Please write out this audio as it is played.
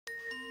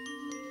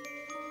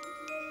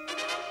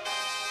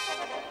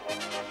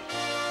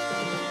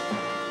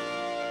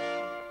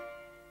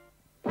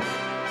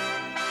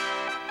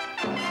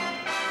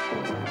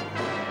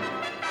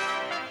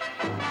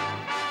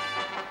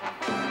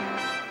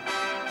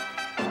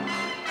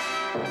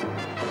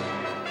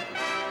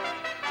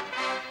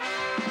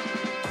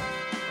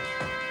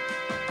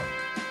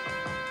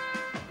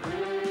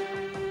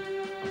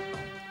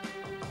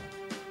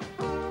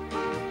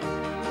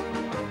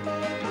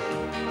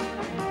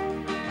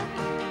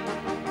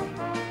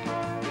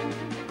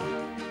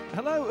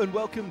and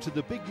welcome to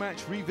the Big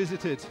Match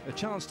Revisited, a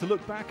chance to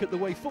look back at the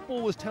way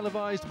football was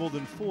televised more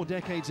than 4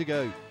 decades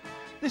ago.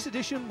 This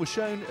edition was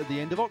shown at the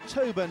end of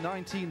October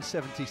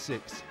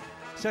 1976.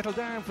 Settle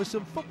down for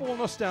some football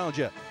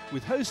nostalgia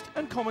with host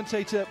and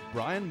commentator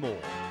Brian Moore.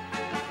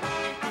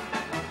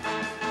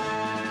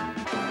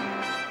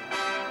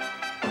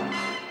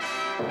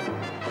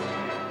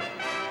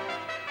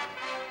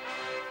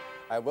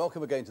 And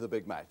welcome again to the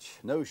Big Match.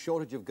 No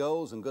shortage of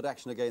goals and good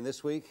action again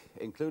this week,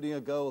 including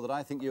a goal that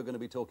I think you're going to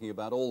be talking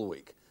about all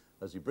week,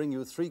 as we bring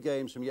you 3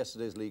 games from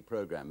yesterday's league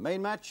programme.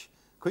 Main match,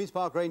 Queen's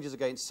Park Rangers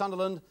against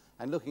Sunderland,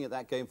 and looking at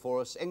that game for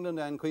us, England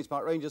and Queen's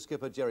Park Rangers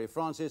skipper Gerry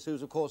Francis,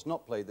 who's of course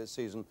not played this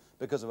season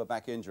because of a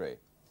back injury.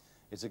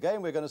 It's a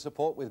game we're going to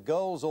support with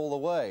goals all the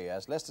way,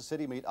 as Leicester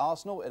City meet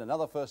Arsenal in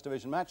another First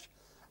Division match,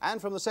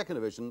 and from the Second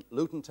Division,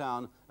 Luton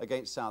Town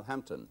against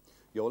Southampton.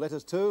 Your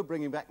letters too,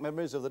 bringing back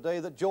memories of the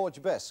day that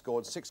George Best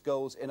scored 6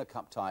 goals in a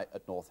cup tie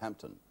at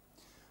Northampton.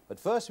 But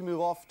first we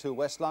move off to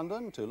West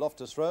London, to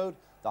Loftus Road,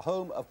 the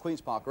home of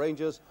Queen's Park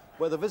Rangers,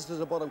 where the visitors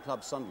are bottom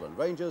club Sunderland.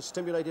 Rangers,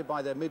 stimulated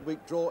by their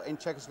midweek draw in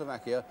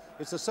Czechoslovakia,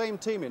 it's the same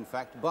team in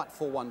fact, but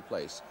for one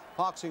place.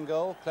 Parks in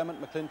goal,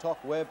 Clement, McClintock,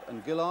 Webb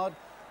and Gillard.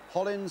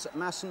 Hollins,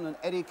 Masson and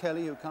Eddie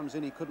Kelly, who comes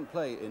in, he couldn't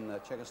play in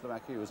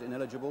Czechoslovakia, he was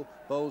ineligible.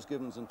 Bowles,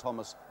 Gibbons and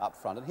Thomas up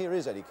front. And here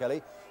is Eddie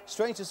Kelly.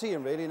 Strange to see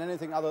him really in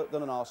anything other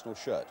than an Arsenal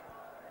shirt.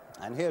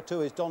 And here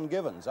too is Don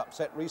Givens,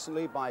 upset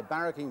recently by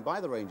barracking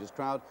by the Rangers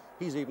crowd.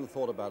 He's even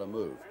thought about a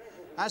move.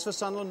 As for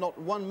Sunderland, not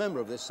one member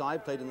of this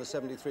side played in the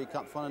 73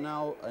 Cup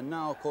final, and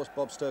now of course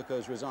Bob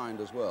Stokoe's resigned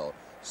as well.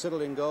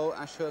 Siddle in goal,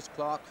 Ashurst,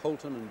 Clark,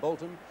 Holton and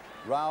Bolton,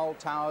 Rowell,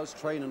 Towers,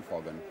 Train and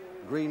Foggen,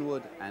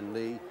 Greenwood and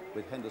Lee,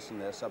 with Henderson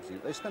their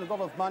substitute. They've spent a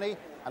lot of money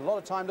and a lot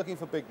of time looking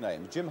for big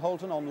names. Jim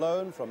Holton on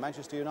loan from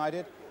Manchester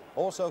United.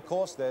 Also, of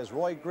course, there's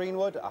Roy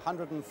Greenwood,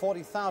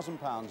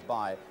 £140,000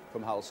 buy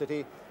from Hull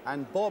City,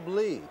 and Bob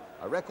Lee,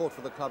 a record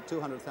for the club,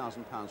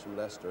 £200,000 from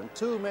Leicester, and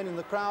 2 men in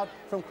the crowd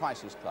from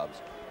crisis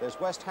clubs. There's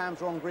West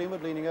Ham's Ron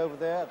Greenwood leaning over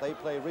there. They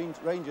play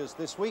Rangers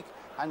this week,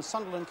 and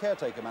Sunderland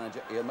caretaker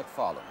manager Ian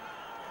McFarlane.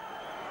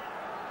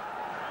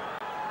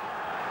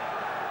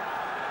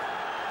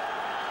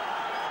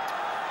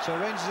 So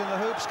Rangers in the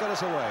hoops got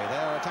us away.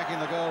 They're attacking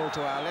the goal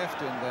to our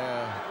left in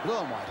their blue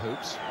and white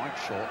hoops, white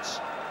shorts.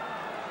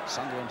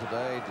 Sunderland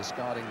today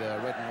discarding their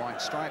red and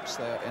white stripes.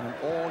 They're in an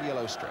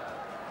all-yellow strip.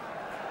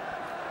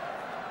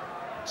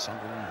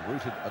 Sunderland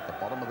rooted at the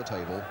bottom of the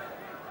table.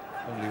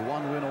 Only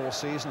 1 win all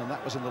season, and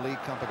that was in the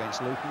League Cup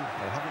against Luton.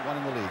 They haven't won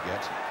in the league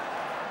yet.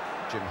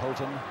 Jim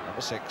Holton,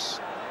 number 6.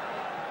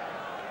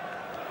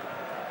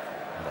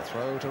 And a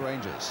throw to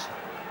Rangers.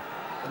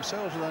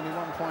 Themselves with only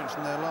 1 point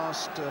from their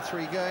last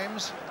 3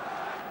 games,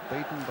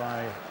 beaten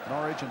by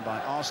Norwich and by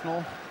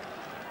Arsenal,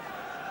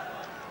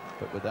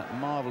 but with that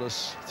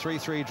marvellous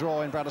 3-3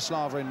 draw in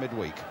Bratislava in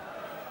midweek.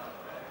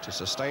 To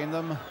sustain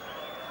them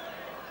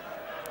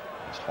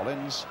is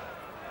Hollins,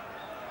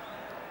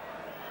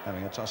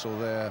 having a tussle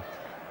there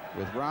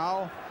with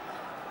Rowell.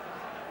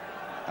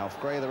 Alf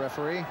Gray, the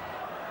referee.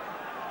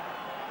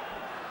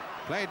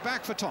 Played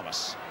back for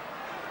Thomas.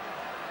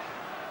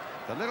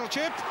 The little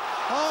chip.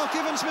 Oh,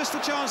 Givens missed the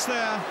chance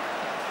there.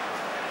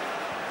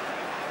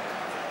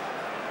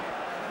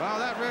 Well,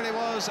 that really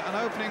was an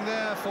opening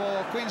there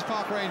for Queen's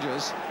Park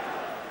Rangers.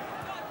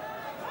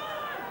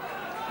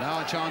 Now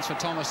a chance for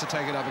Thomas to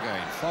take it up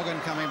again. Foggen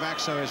coming back,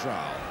 so is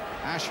Rowell.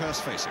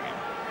 Ashurst facing him.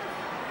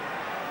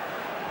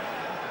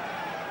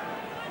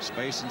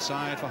 Space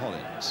inside for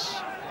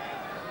Hollins.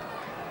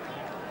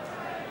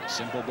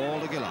 Simple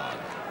ball to Gillard.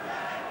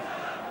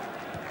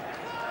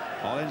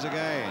 Hollins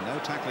again, no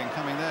tackling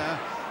coming there.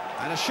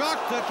 And a shot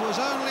that was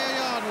only a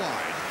yard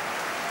wide.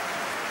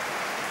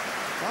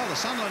 Well, the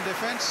Sunderland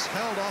defence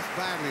held off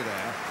badly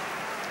there.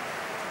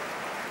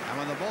 And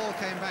when the ball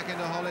came back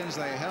into Hollins,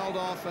 they held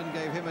off and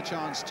gave him a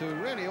chance to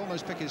really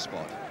almost pick his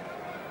spot.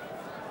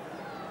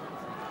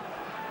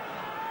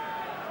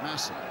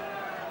 Masson.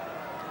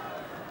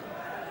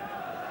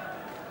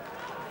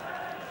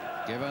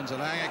 Givens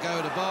allowing it go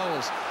to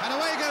Bowles. And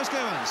away goes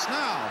Givens.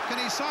 Now, can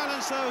he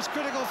silence those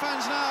critical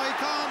fans now? He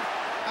can't.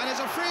 And it's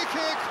a free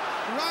kick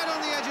right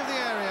on the edge of the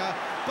area.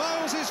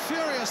 Bowles is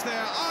furious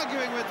there,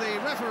 arguing with the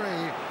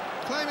referee,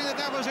 claiming that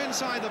that was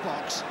inside the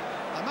box.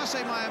 I must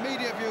say my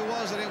immediate view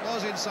was that it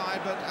was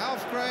inside, but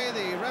Alf Gray,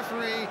 the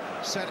referee,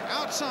 said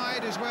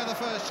outside is where the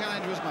first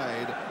challenge was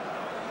made.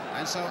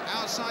 And so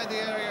outside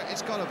the area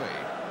it's got to be.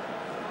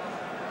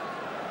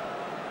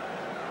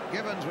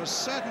 Givens was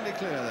certainly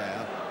clear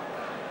there.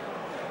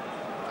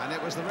 And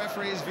it was the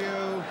referee's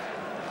view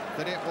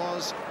that it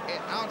was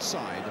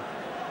outside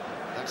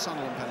that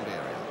Sunderland penalty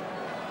area.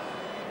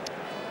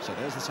 So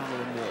there's the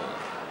Sunderland wall.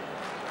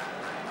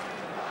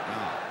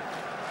 Now,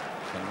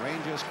 can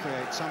Rangers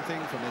create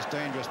something from this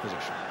dangerous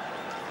position?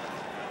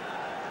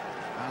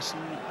 Masson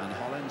and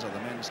Hollins are the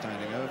men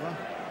standing over.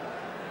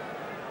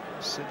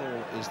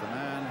 Siddle is the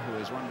man who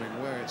is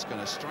wondering where it's going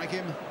to strike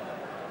him.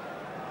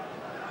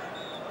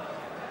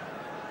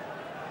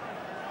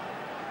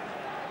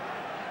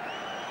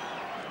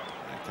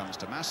 comes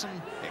to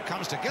Masson. It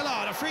comes to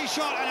Gillard, a free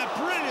shot and a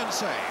brilliant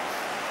save.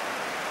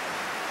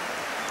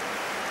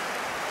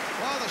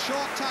 Well, the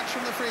short touch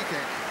from the free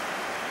kick.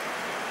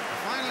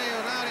 Finally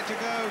allowed it to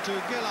go to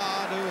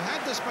Gillard, who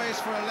had the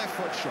space for a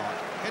left-foot shot.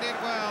 Hit it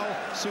well.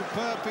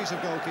 Superb piece of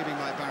goalkeeping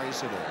by Barry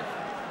Siddall.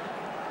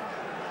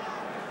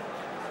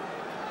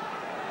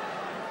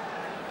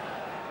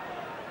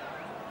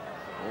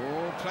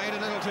 Oh, played a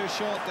little too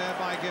short there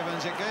by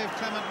Gibbons. It gave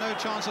Clement no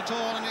chance at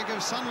all, and it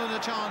gives Sunderland a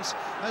chance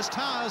as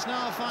Towers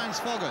now finds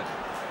Foggin.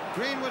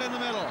 Greenwood in the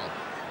middle.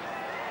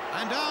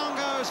 And down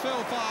goes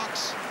Phil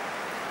Parkes.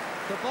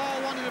 The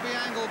ball wanted to be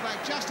angled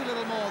back just a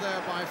little more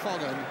there by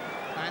Foggin,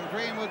 and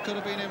Greenwood could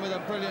have been in with a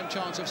brilliant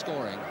chance of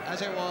scoring.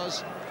 As it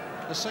was,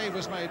 the save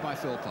was made by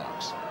Phil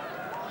Parkes.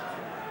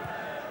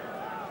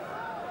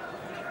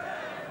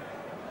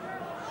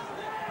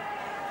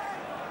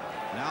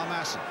 Now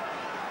Masson.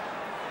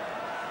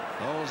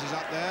 Bowles is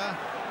up there.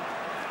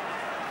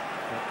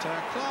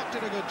 But Clark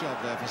did a good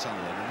job there for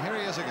Sunderland, and here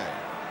he is again.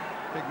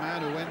 Big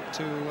man who went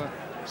to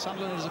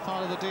Sunderland as a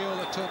part of the deal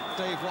that took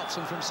Dave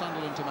Watson from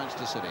Sunderland to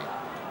Manchester City.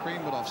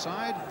 Greenwood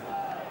offside.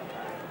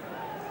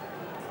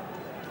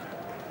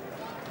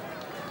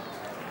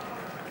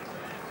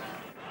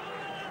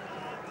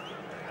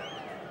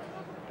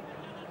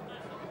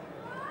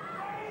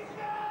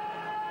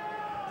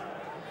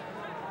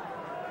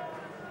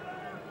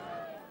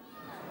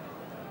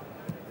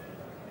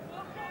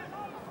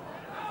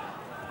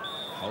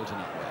 Holton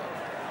up well.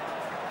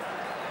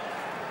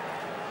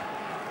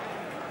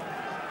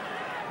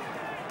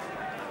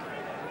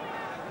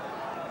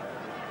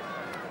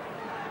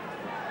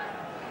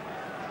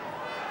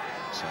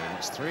 So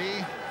it's 3.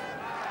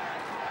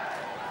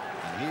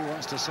 And he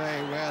wants to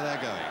say where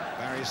they're going.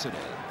 Barry Siddall.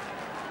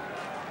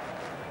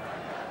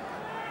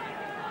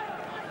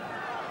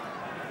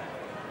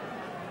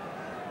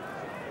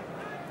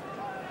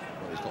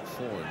 Well, he's got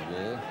 4 in the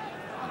wall.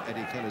 And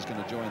Eddie Kelly's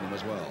going to join them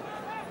as well.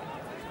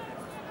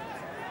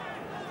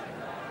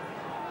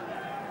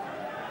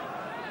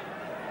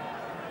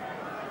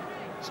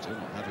 Still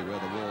not happy where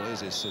the wall is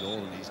Siddall,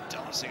 and he's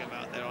dancing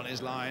about there on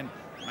his line.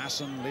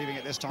 Masson leaving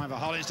it this time for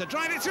Hollins to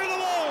drive it through the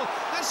wall,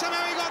 and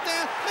somehow he got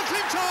there.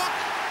 McClintock!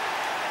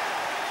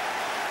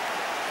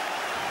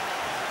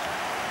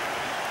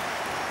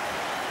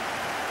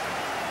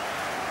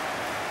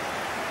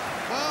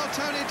 Well,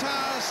 Tony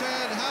Towers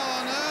said,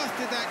 how on earth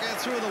did that get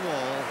through the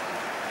wall?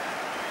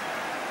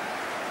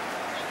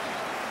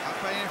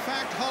 But in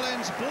fact,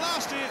 Hollins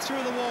blasted it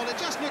through the wall. It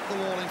just nicked the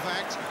wall, in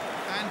fact,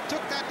 and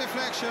took that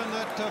deflection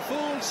that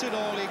fooled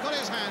Siddall. He got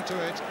his hand to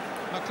it.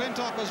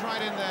 McClintock was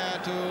right in there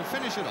to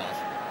finish it off.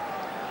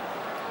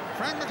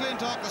 Frank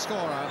McClintock, the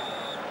scorer.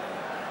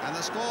 And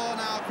the score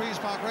now, Queen's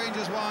Park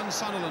Rangers 1,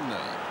 Sunderland 0.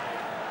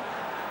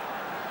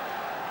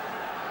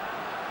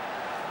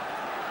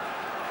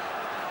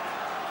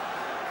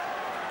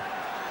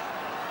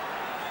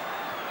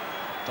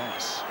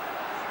 Thomas.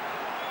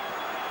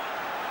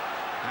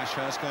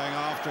 Ashurst going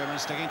after him and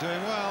sticking to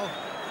him well.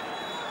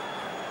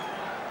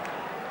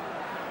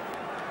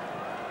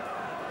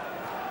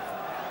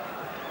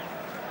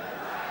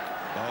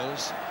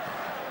 Bowles.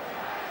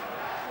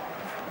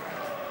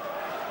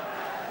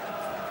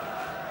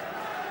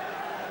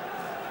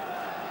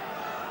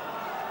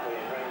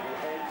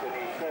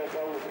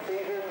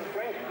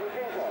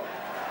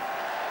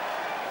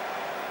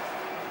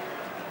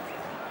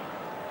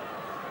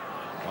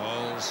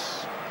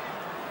 Bowles.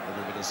 A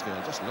little bit of skill.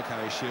 Just look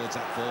how he shields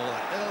that ball.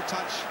 That little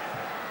touch.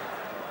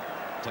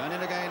 Turn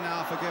in again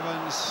now for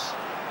Gibbons.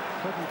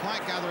 Couldn't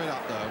quite gather it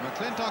up though.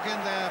 McClintock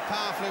in there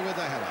powerfully with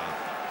the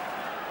header.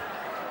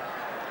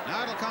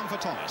 Now it'll come for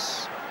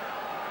Thomas.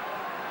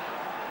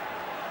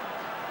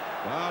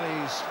 Well,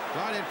 he's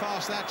glided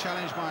past that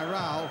challenge by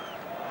Rao.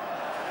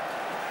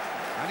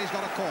 And he's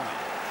got a corner.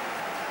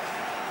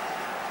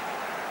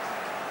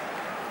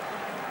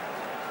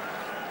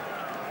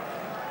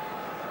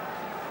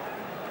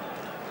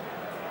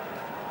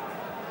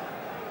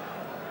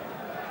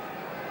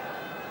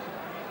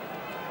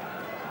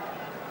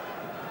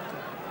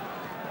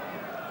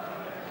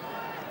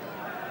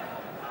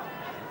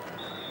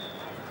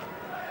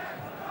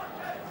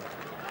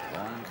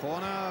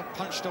 Corner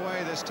punched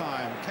away this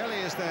time. Kelly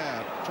is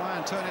there. Try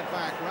and turn it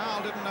back.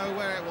 Rowell didn't know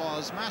where it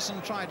was. Masson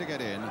tried to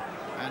get in.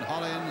 And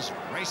Hollins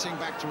racing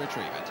back to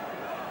retrieve it.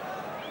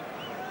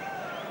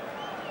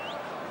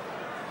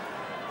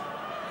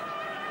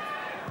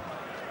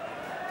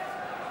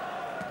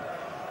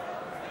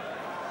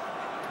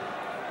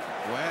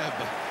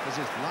 Webb, as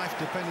if life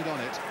depended on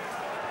it.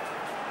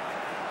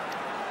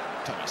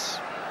 Thomas.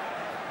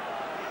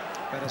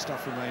 Better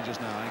stuff from Rangers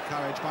now,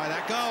 encouraged by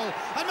that goal.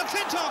 And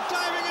McClintock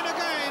diving in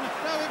again.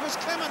 No, it was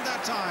Clement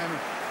that time.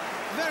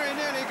 Very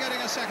nearly getting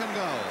a second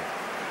goal.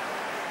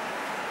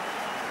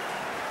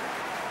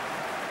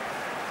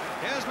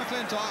 Here's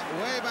McClintock,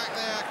 way back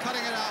there,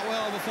 cutting it out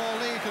well before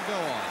Lee could go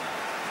on.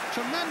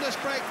 Tremendous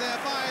break there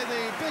by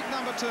the big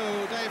number 2,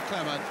 Dave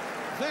Clement.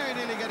 Very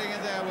nearly getting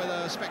in there with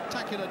a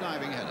spectacular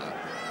diving header.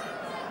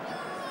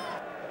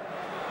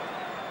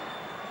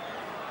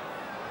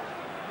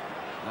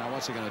 Now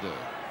what's he going to do?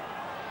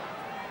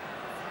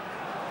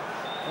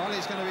 Well,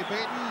 he's going to be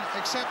beaten,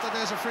 except that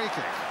there's a free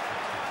kick.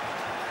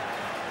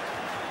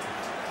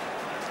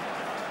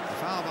 A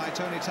foul by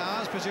Tony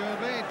Towers,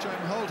 presumably. Jim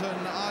Holton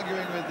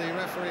arguing with the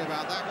referee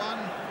about that one.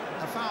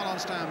 A foul on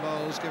Stan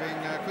Bowles, giving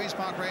Queen's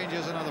Park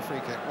Rangers another free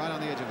kick right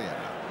on the edge of the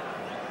area.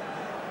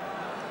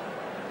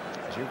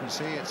 As you can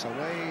see, it's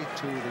away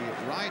to the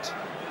right,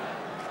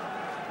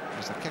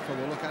 as the kicker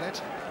will look at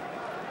it.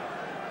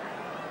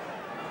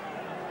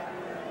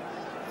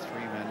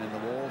 3 men in the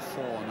wall,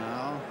 4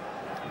 now.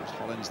 There's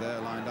Hollins there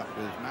lined up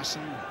with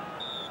Masson,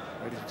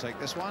 ready to take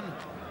this one.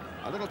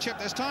 A little chip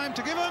this time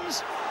to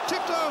Gibbons,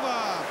 tipped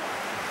over.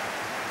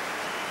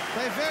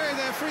 They vary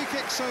their free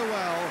kick so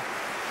well.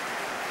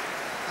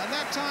 And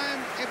that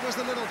time it was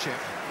the little chip,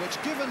 which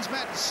Gibbons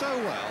met so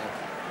well.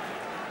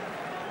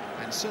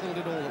 And Siddle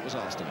did all that was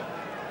asked of him.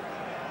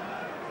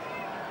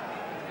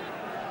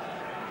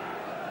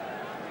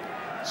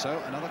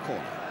 So, another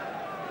corner.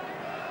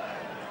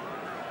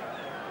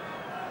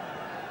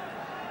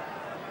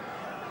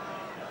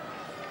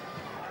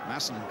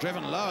 Masson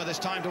driven lower this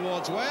time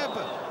towards Webb.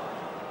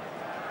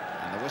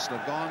 And the whistle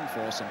had gone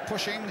for some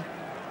pushing,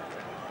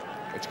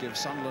 which gives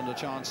Sunderland a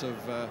chance of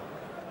a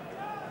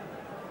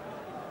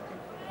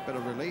bit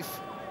of relief.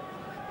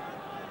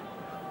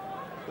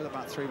 With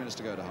about 3 minutes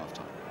to go to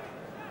half-time.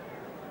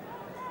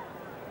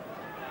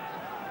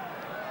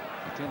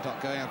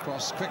 McClintock going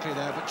across quickly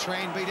there, but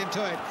Train beat him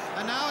to it.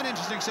 And now an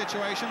interesting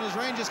situation as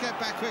Rangers get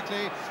back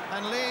quickly,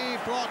 and Lee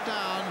brought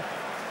down.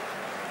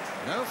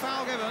 No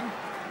foul given.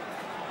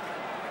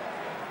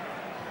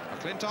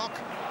 McClintock.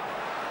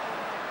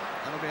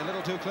 That'll be a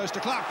little too close to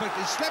Clark, but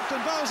he slipped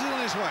and Bowles is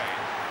on his way.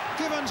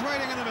 Gibbons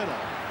waiting in the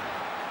middle.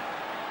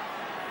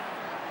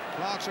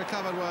 Clark's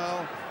recovered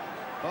well.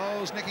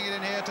 Bowles nicking it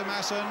in here to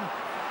Masson.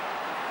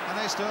 And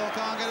they still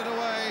can't get it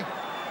away.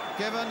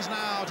 Gibbons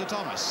now to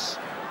Thomas.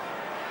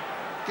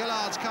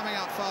 Gillard's coming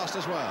up fast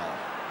as well.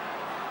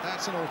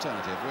 That's an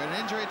alternative. We're in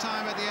injury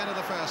time at the end of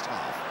the first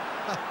half.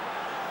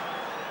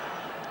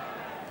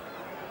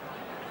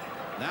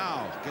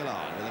 Now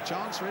Gillard with a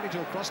chance really to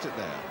have crossed it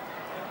there.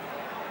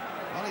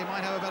 Well, he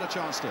might have a better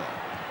chance still.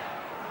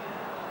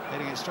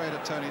 Hitting it straight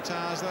at Tony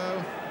Towers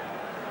though.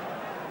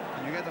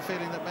 And you get the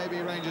feeling that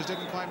maybe Rangers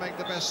didn't quite make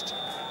the best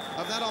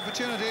of that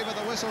opportunity, but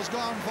the whistle's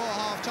gone for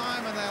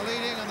half-time and they're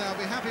leading and they'll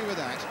be happy with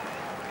that.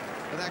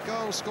 But that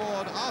goal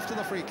scored after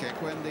the free kick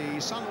when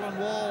the Sunderland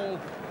wall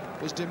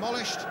was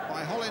demolished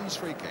by Hollins'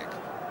 free kick.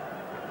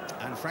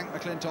 And Frank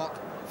McClintock,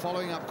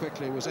 following up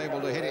quickly, was able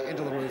to hit it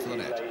into the roof of the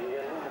net.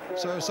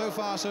 So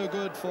far so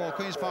good for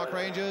Queen's Park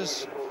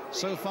Rangers.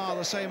 So far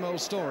the same old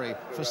story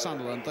for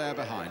Sunderland there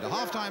behind. A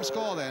half-time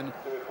score then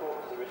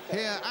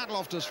here at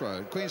Loftus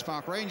Road. Queen's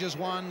Park Rangers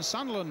 1,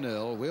 Sunderland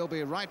 0. We'll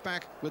be right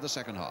back with the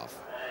second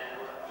half.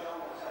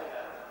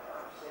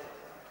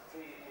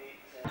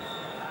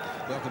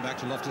 Welcome back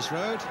to Loftus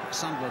Road.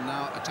 Sunderland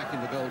now attacking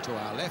the goal to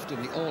our left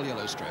in the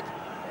all-yellow strip.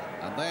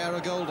 And they are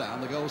a goal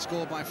down. The goal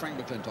scored by Frank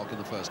McClintock in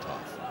the first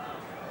half.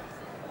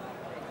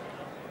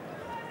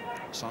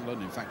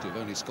 Sunderland, in fact, have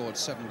only scored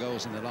 7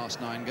 goals in the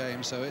last 9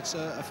 games, so it's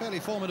a fairly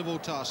formidable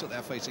task that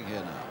they're facing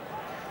here now.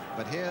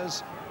 But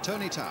here's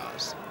Tony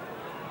Towers.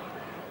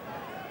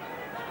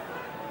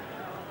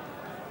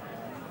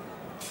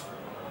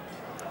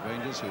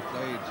 Rangers, who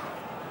played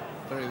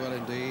very well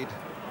indeed,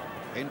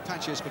 in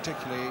patches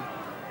particularly.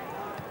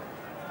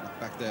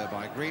 Back there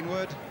by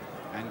Greenwood,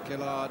 and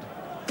Gillard,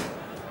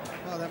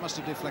 well, that must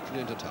have deflected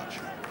into touch.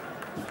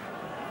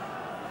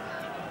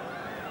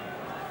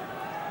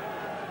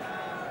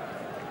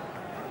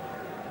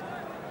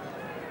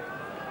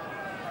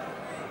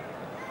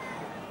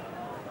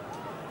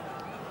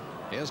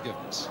 Here's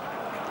Gibbons.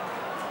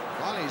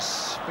 Well,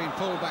 he's been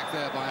pulled back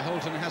there by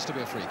Holton. It has to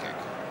be a free kick.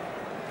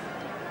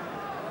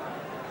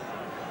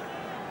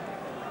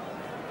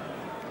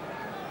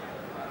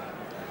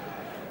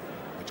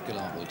 Which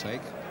Gillard will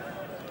take.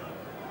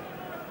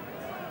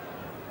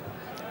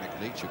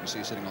 Leach, you can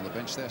see sitting on the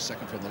bench there,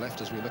 second from the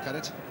left as we look at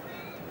it.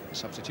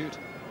 Substitute.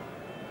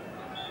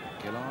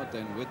 Gillard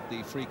then with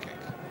the free kick.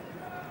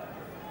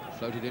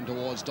 Floated in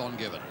towards Don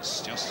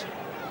Gibbons. Just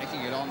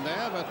nicking it on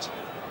there, but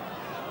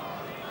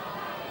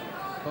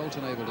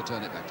Bolton able to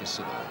turn it back to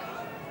Siddle.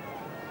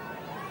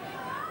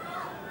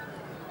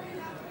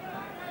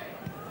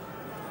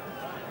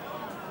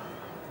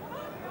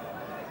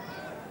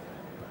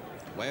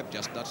 Webb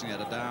just nudging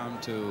it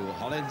down to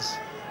Hollins.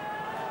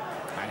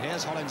 And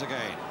here's Hollins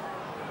again.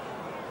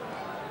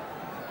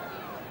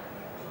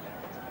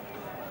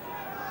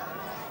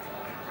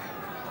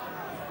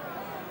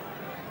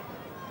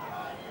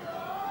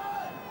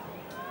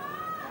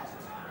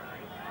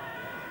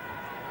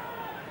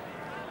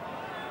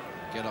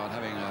 Gillard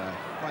having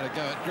quite a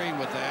go at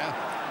Greenwood there,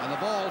 and the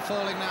ball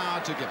falling now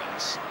to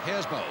Gibbons.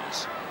 Here's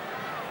Bowles.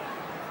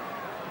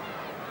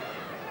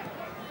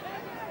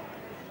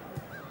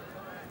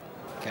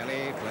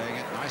 Kelly playing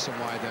it nice and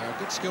wide there. A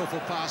good skillful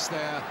pass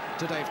there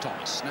to Dave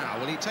Thomas. Now,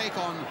 will he take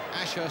on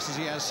Ashurst as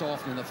he has so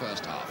often in the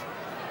first half?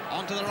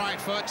 Onto the right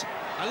foot.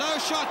 A low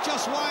shot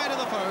just wide of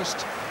the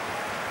post.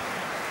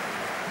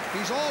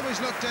 He's always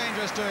looked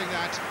dangerous doing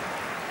that.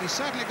 He's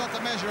certainly got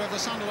the measure of the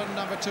Sunderland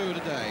number 2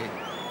 today.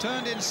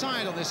 Turned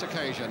inside on this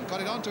occasion,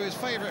 got it onto his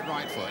favourite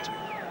right foot,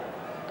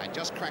 and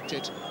just cracked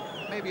it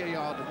maybe a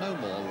yard, no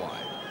more,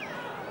 wide.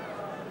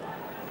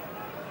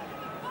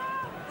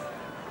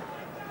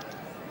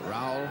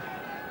 Rowell.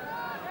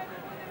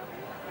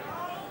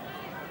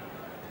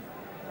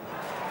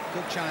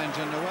 Good challenge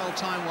and a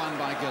well-timed one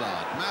by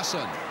Gillard.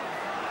 Masson.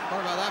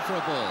 What about that for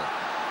a ball?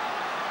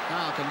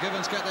 Now, can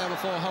Gibbons get there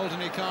before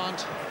Holden? He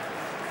can't.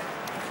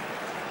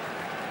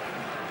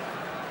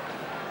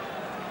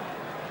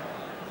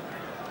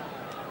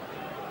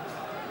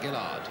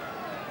 Gillard.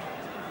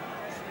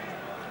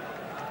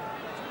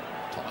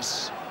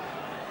 Thomas.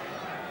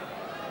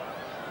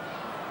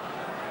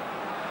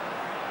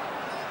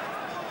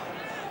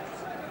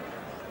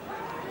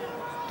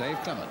 Dave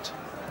Clement.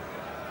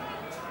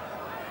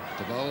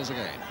 To Bowles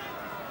again.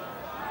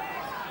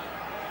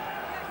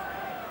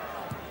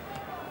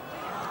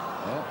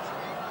 Oh.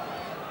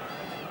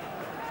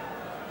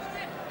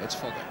 It's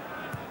Foggin.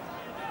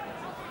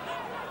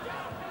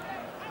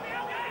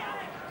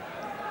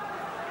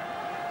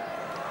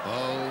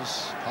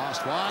 Bowles,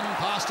 past one,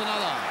 past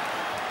another.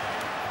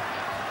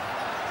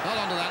 Not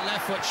onto that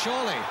left foot,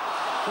 surely.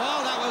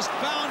 Well, that was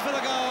bound for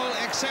the goal,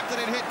 except that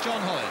it hit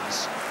John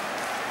Hollins.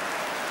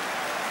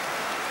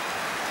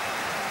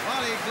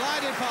 Well, he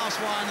glided past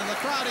one, and the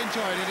crowd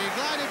enjoyed it. He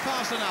glided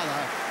past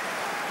another,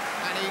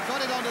 and he got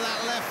it onto that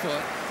left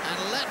foot, and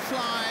let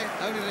fly,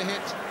 only to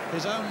hit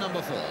his own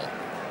number 4.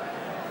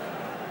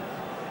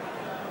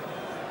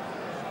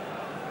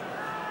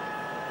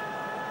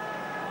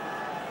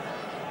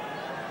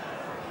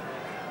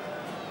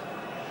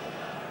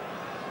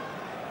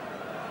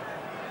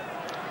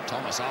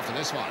 Thomas after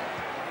this one.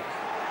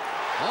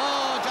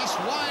 Oh, just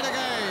wide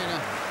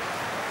again.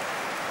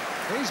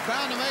 He's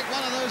bound to make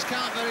one of those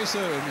count very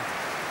soon.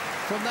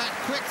 From that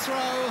quick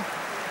throw,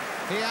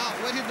 he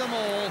outwitted them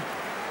all.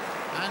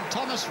 And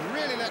Thomas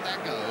really let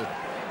that go.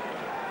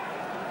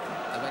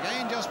 And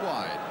again, just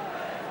wide.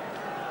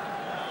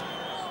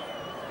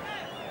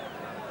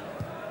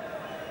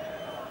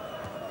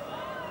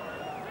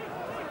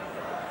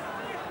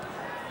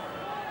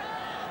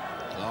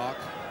 Clark.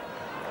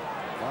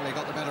 Well, he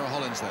got the better of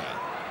Hollins there.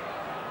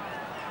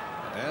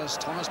 There's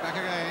Thomas back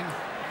again.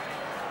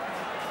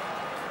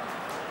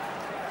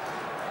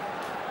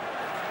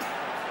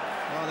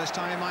 Well, this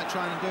time he might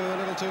try and do a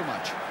little too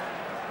much.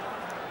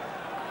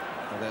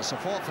 But there's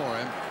support for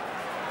him.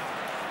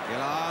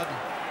 Gillard.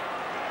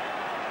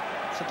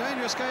 It's a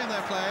dangerous game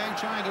they're playing,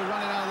 trying to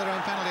run it out of their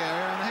own penalty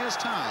area. And here's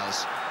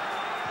Towers.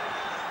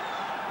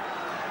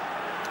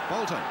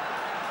 Bolton.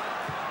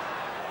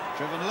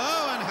 Driven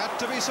low and had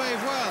to be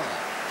saved well.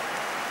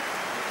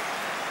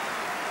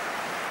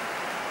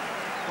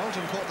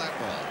 Bolton caught that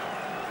ball.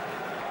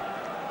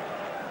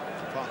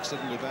 Parks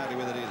didn't do badly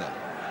with it either.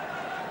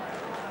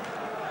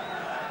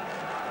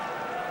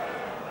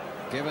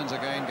 Gibbons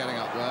again getting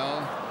up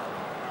well.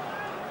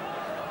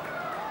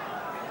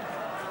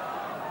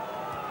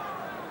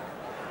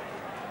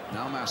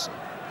 Now Masson.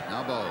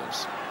 Now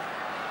Bowles.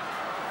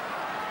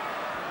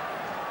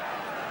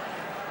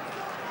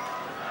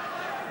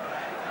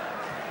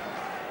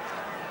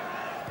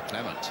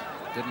 Clement.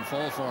 Didn't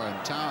fall for him.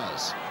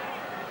 Towers.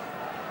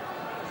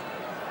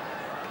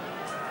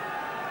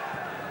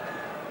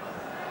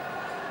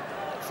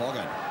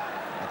 Foggin.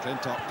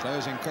 McClintock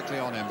closing quickly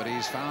on him, but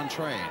he's found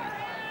Train.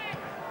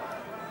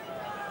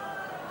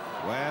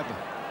 Webb.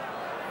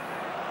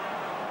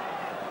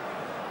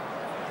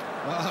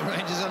 Well,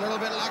 Rangers a little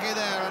bit lucky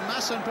there, and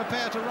Masson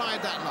prepared to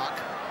ride that luck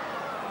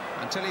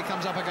until he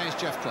comes up against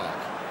Jeff Clark.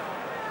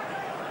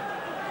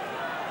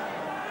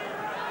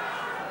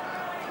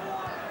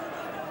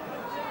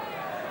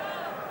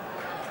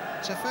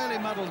 It's a fairly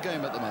muddled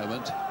game at the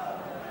moment.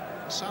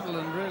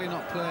 Sunderland really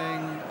not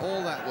playing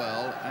all that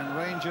well, and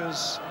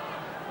Rangers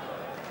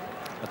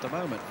at the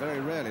moment very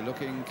rarely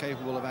looking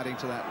capable of adding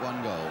to that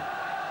one goal.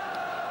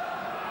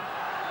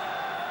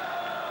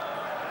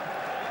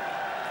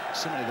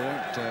 Certainly they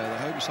don't, the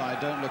home side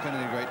don't look in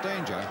any great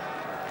danger.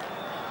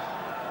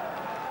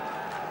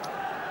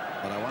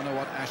 But I wonder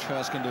what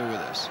Ashurst can do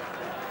with this.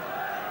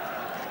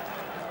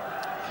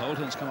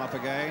 Holton's come up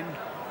again.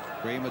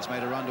 Greenwood's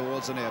made a run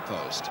towards the near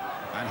post.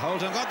 And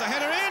Holton got the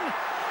header in.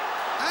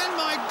 And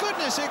my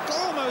goodness, it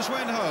almost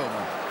went home.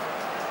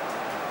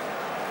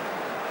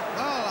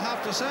 Well,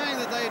 after saying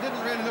that they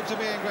didn't really look to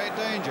be in great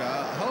danger,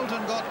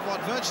 Holton got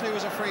what virtually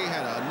was a free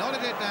header,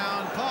 nodded it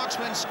down. Parks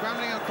went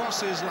scrambling across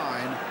his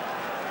line.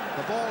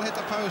 The ball hit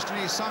the post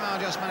and he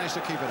somehow just managed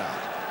to keep it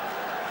out.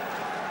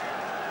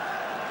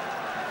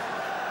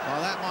 Well,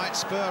 that might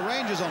spur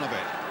Rangers on a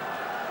bit.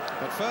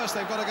 But first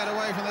they've got to get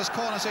away from this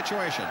corner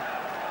situation.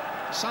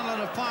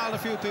 Sunderland have piled a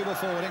few people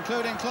forward,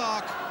 including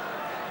Clark.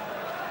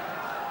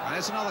 And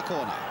it's another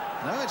corner.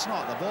 No, it's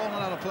not. The ball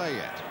not out of play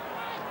yet.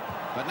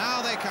 But now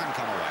they can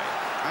come away.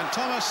 And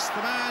Thomas,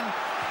 the man,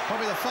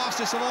 probably the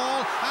fastest of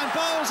all. And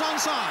Bowles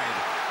onside.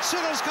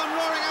 Siddle's come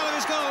roaring out of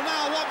his goal.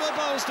 Now what will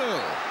Bowles do?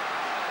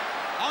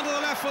 Onto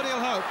the left foot,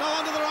 he'll hope. No,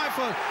 onto the right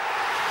foot.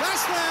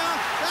 That's there,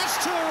 that's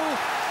 2,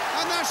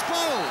 and that's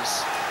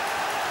Bowles.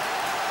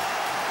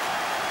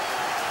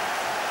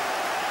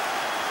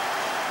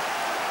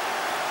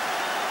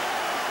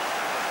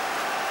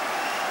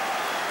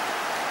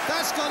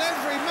 That's got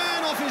every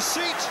man off his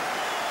seat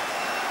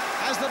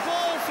as the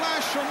ball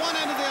flashed from one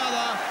end to the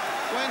other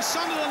when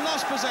Sunderland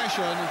lost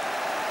possession.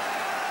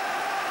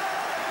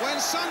 When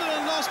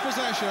Sunderland lost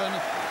possession,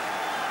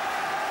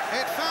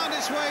 it found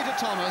its way to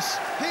Thomas.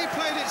 He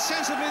played it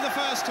sensibly the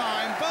first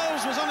time.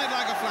 Bowles was on it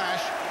like a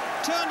flash,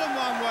 turned them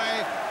one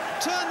way,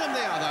 turned them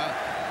the other,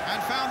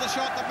 and found the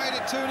shot that made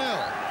it 2-0.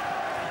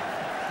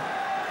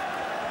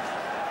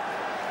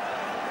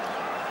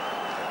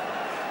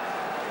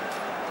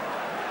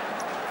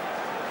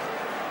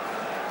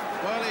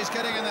 Well, he's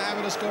getting in the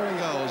habit of scoring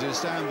goals, is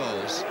Stan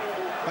Bowles.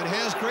 But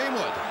here's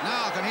Greenwood.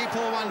 Now, can he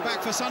pull one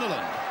back for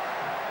Sunderland?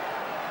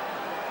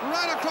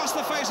 Right across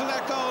the face of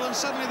that goal, and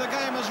suddenly the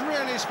game has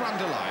really sprung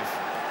to life.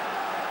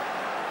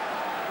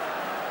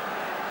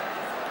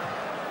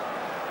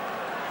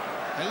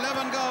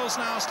 "11 goals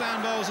now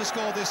Stan Bowles has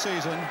scored this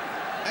season,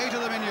 8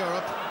 of them in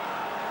Europe.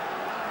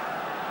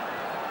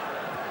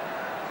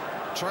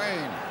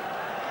 Train.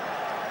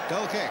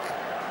 Goal kick.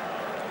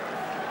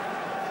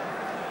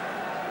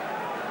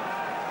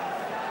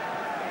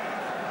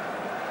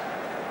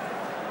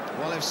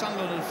 Well, if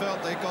Sunderland had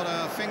felt they'd got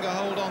a finger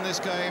hold on this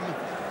game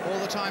all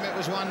the time it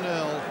was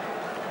 1-0,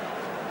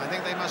 I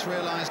think they must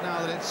realise now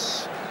that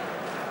it's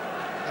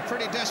a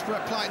pretty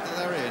desperate plight that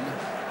they're in.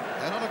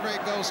 They're not a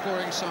great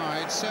goal-scoring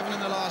side, 7 in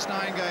the last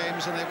 9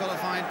 games, and they've got to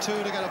find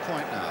 2 to get a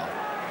point now.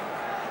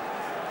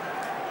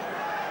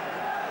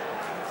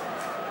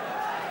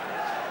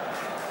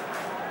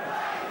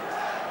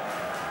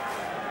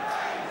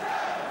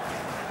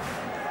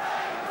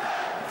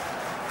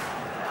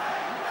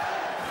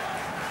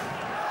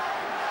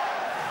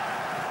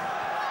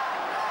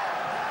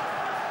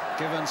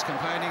 Givens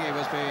complaining he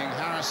was being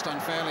harassed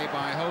unfairly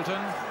by Holton.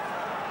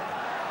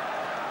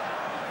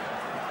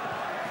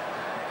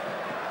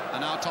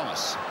 And now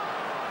Thomas.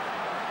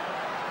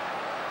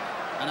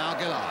 And now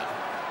Gillard.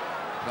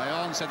 Play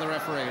on, said the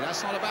referee.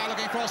 That's not a bad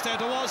looking cross there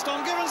towards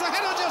Don Givens. The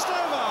header just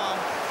over.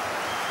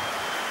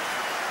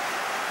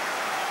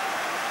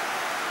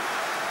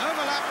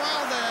 Overlap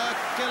well there,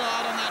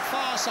 Gillard on that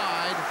far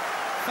side.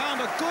 Found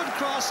a good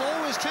cross,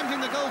 always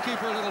tempting the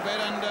goalkeeper a little bit,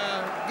 and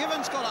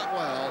Givens got up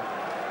well.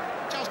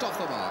 Just off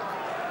the mark.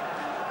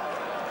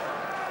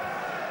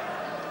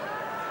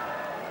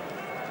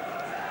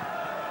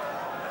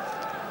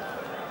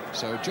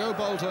 So Joe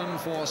Bolton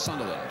for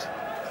Sunderland.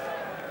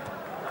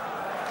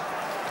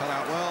 Cut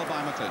out well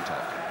by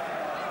McClintock.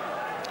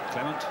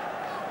 Clement.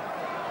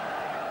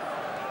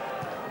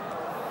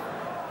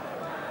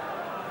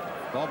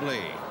 Bob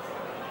Lee.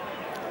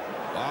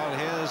 Well,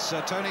 here's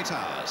Tony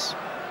Towers.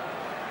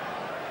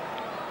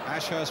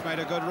 Ashurst made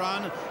a good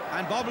run,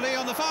 and Bob Lee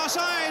on the far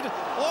side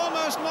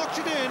almost knocked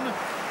it in.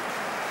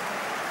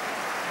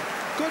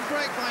 Good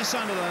break by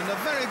Sunderland, a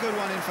very good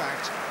one in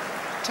fact.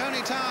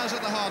 Tony Towers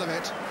at the heart of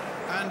it,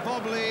 and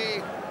Bob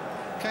Lee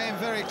came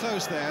very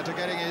close there to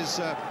getting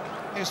his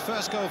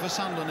first goal for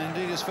Sunderland,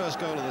 indeed his first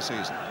goal of the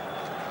season.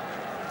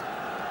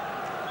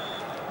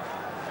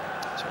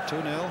 So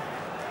 2-0.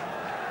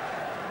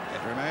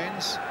 It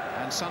remains,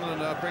 and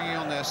Sunderland are bringing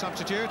on their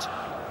substitute.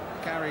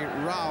 Gary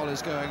Rowell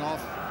is going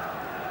off,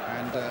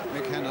 and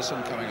Mick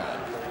Henderson coming on.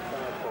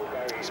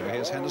 So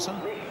here's Henderson.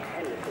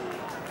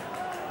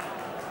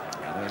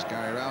 And there's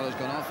Gary Rowell has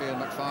gone off. Ian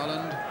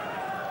McFarland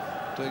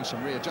doing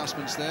some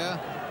readjustments there.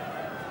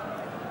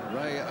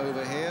 Ray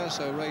over here,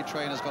 so Ray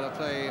Trainor's got to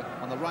play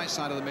on the right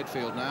side of the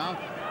midfield now.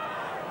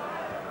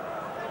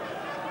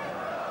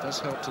 Does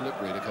help to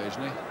look read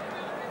occasionally.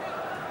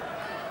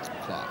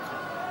 Clark.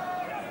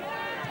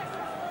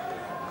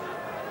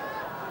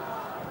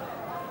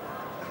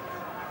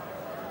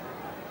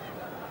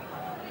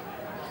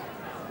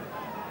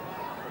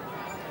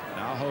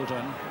 Now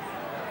Holden.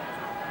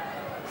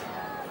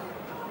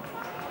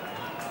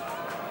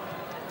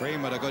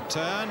 Greenwood a good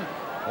turn.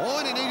 Oh,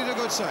 and it needed a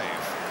good save.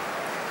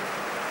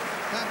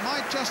 That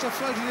might just have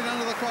floated it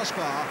under the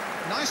crossbar.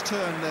 Nice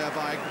turn there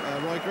by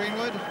Roy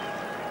Greenwood.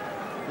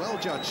 Well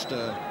judged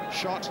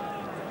shot.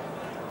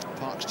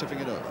 Parks tipping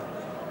it over.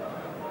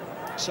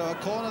 So a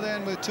corner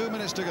then with 2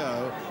 minutes to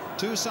go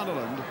to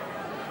Sunderland.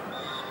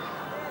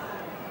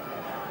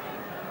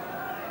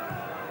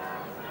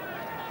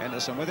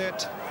 Henderson with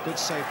it. Good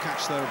safe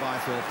catch though by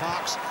Phil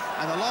Parks.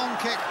 And the long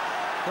kick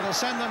that'll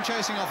send them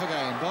chasing off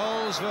again.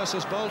 Bowles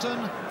versus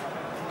Bolton.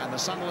 And the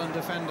Sunderland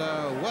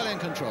defender well in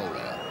control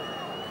there.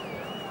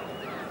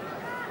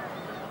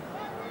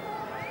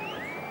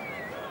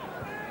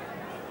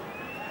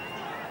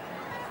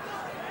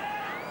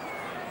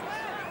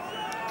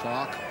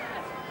 Clark.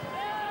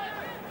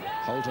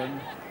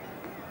 Holden.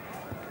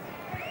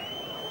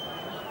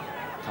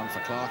 Come for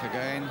Clark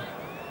again.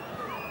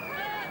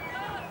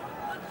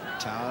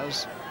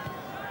 Towers.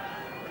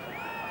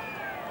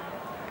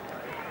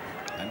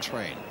 And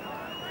Train.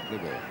 Blue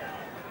ball.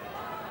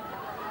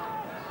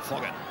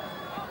 Foggin.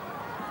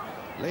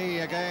 Lee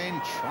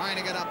again trying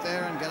to get up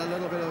there and get a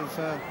little bit of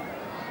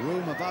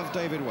room above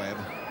David Webb.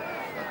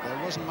 But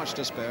there wasn't much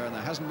to spare, and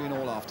there hasn't been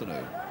all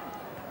afternoon.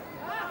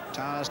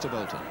 Towers to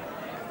Bolton.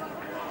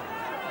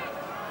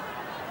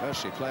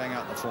 Virtually playing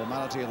out the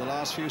formality of the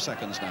last few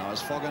seconds now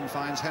as Foggin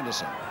finds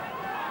Henderson.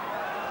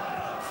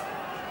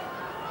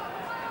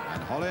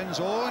 And Hollins,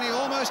 oh, and he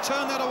almost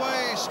turned that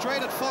away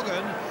straight at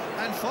Foggin,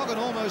 and Foggin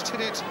almost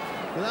hit it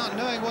without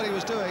knowing what he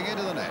was doing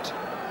into the net.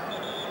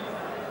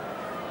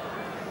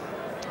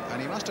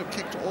 And he must have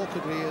kicked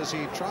awkwardly as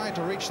he tried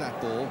to reach that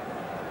ball.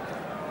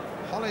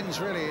 Hollins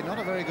really not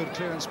a very good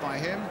clearance by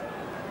him.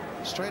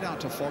 Straight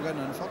out to Foggin,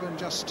 and Foggin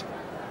just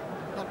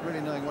not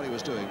really knowing what he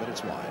was doing, but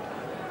it's wide.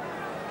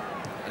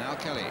 And now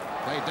Kelly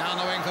played down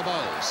the wing for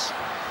Bowles.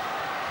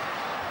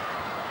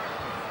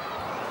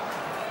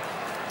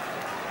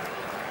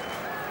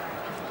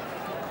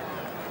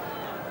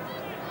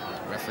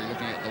 Referee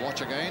looking at the watch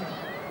again.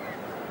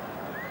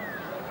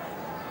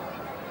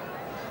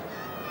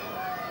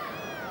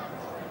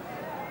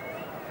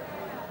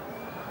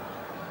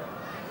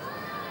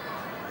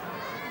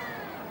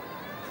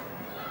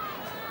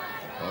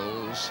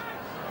 Bowles.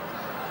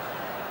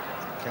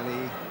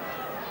 Kelly.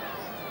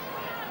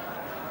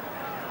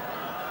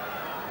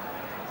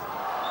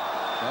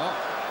 Well,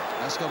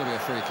 that's got to be a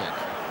free kick.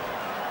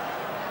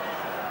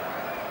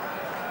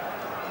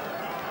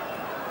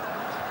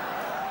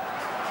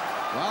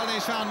 Well,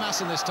 he's found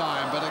Masson this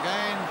time, but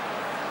again,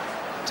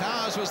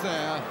 Towers was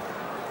there.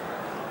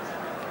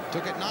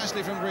 Took it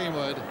nicely from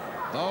Greenwood.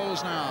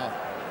 Bowles now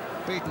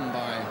beaten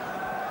by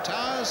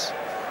Towers.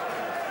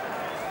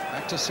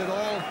 Back to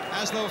Siddall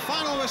as the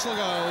final whistle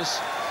goes.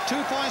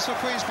 2 points for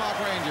Queen's Park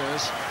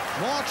Rangers.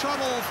 More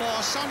trouble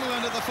for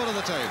Sunderland at the foot of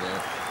the table.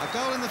 A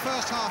goal in the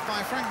first half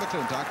by Frank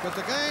McClintock, but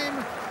the game,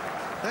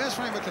 there's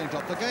Frank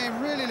McClintock, the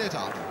game really lit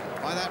up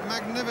by that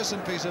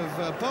magnificent piece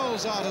of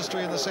Bowles'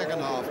 artistry in the second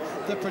half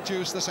that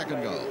produced the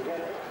second goal.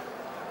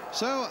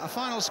 So, a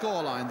final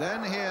scoreline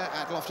then here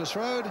at Loftus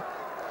Road.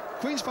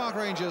 Queen's Park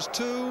Rangers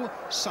 2,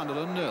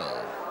 Sunderland 0.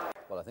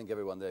 Well, I think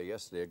everyone there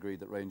yesterday agreed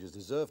that Rangers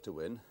deserved to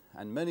win,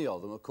 and many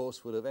of them, of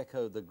course, would have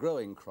echoed the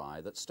growing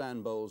cry that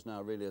Stan Bowles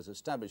now really has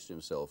established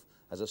himself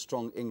as a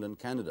strong England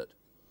candidate.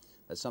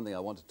 That's something I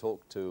want to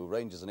talk to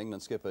Rangers and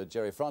England skipper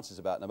Gerry Francis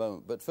about in a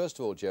moment. But first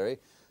of all, Gerry,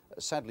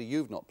 sadly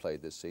you've not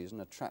played this season,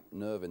 a trapped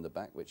nerve in the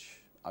back,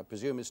 which I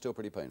presume is still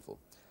pretty painful.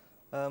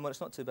 Well,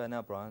 it's not too bad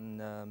now,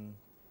 Brian.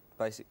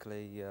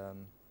 Basically,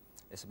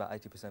 it's about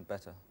 80%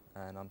 better,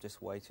 and I'm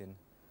just waiting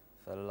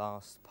for the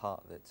last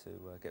part of it to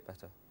get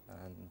better.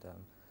 And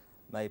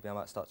maybe I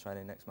might start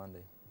training next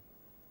Monday.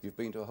 You've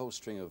been to a whole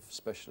string of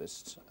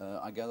specialists.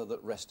 I gather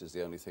that rest is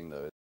the only thing,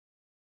 though,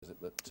 is it?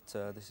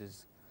 That this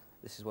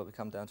is what we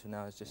come down to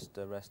now, is just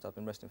rest. I've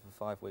been resting for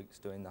 5 weeks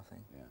doing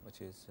nothing, yeah,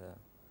 which is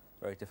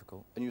very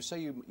difficult. And you say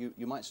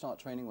you might start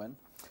training when?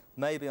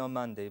 Maybe on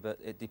Monday, but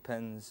it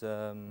depends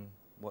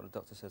what the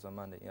doctor says on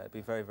Monday. Yeah, it'd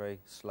be very, very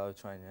slow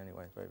training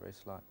anyway, very, very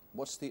slight.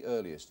 What's the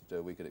earliest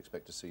we could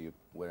expect to see you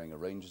wearing a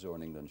Rangers or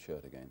an England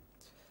shirt again?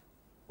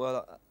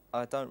 Well,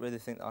 I don't really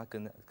think that I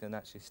can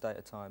actually state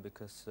a time,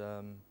 because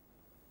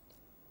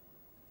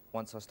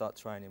once I start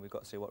training, we've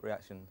got to see what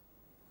reaction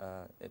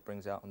it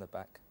brings out on the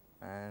back,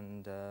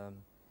 and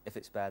if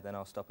it's bad, then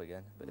I'll stop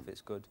again. But if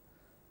it's good,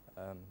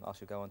 I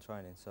should go on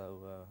training. So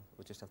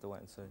we'll just have to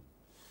wait and see.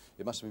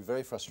 It must have been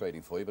very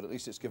frustrating for you, but at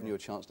least it's given you a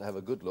chance to have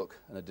a good look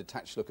and a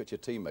detached look at your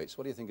teammates.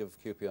 What do you think of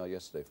QPR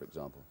yesterday, for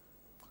example?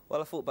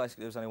 Well, I thought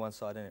basically there was only one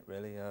side in it,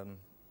 really.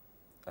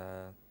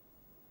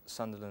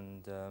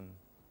 Sunderland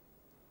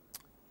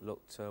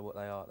looked what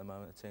they are at the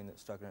moment, a team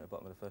that's struggling at the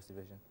bottom of the First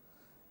Division.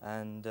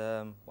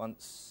 And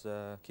once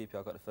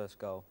QPR got the first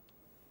goal,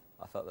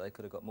 I felt that they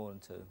could have got more than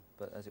two,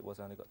 but as it was,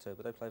 I only got two.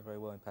 But they played very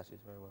well in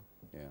patches, very well.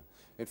 Yeah.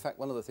 In fact,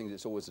 one of the things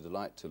that's always a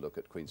delight to look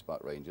at Queen's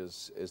Park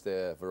Rangers is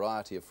their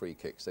variety of free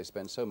kicks. They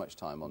spend so much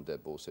time on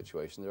dead ball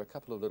situations. There are a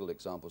couple of little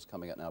examples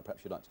coming up now,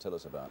 perhaps you'd like to tell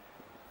us about.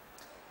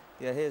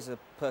 Yeah, here's a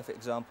perfect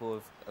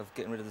example of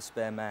getting rid of the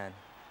spare man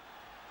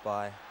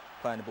by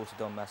playing the ball to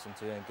Don Masson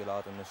to Ian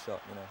Gillard and the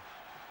shot, you know.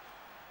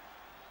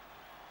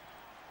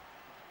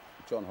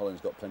 John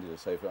Hollins got plenty to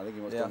say for it. I think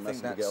he wants Don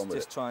Masson to get on with it.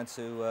 Just trying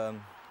to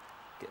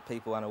get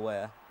people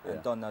unaware,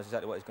 and Don knows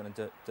exactly what he's going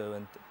to do,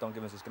 and Don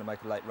Gibbons is going to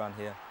make a late run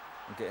here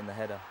and get in the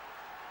header.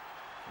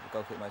 And the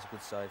goalkeeper makes a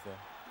good save there.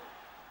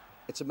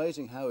 It's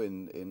amazing how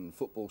in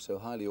football so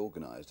highly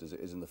organised as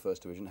it is in the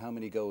First Division, how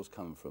many goals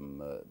come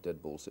from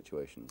dead ball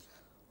situations?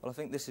 Well, I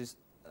think this is,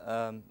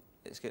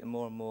 it's getting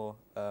more and more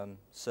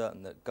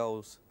certain that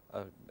goals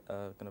are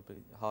going to be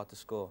hard to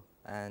score,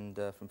 and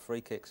from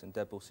free kicks and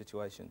dead ball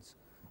situations.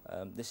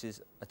 This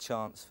is a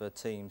chance for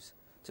teams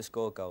to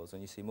score goals,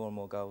 and you see more and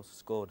more goals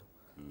scored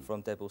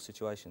from dead ball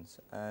situations.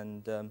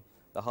 And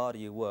the harder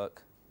you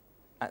work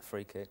at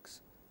free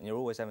kicks, and you're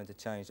always having to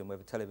change them,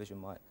 whether television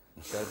might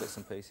show bits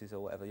and pieces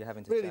or whatever, you're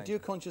having to change. Really, do you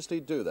consciously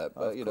do that?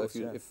 You know,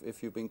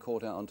 if you've been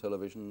caught out on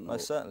television?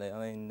 Most certainly.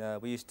 I mean,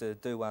 we used to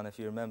do one, if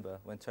you remember,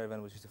 when Terry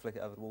Venables used to flick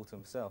it over the wall to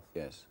himself.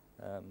 Yes.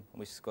 And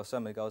we scored so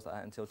many goals like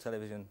that until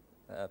television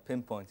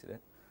pinpointed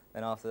it.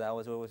 then after that I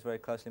was always very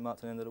closely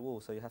marked on the end of the wall,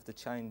 so you have to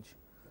change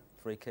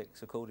free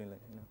kicks accordingly,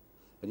 you know.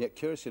 And yet,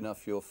 curiously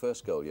enough, your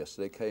first goal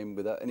yesterday came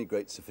without any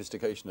great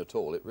sophistication at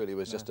all. It really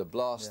was just a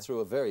blast through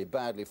a very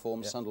badly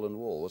formed Sunderland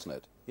wall, wasn't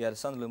it? Yeah, the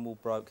Sunderland wall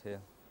broke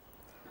here,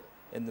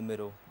 in the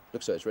middle.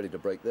 Looks like it's ready to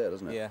break there,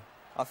 doesn't it? Yeah.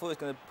 I thought he was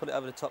going to put it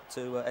over the top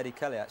to Eddie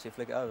Kelly, actually,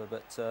 flick it over,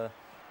 but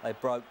they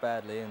broke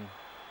badly, and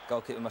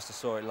goalkeeper must have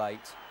saw it late.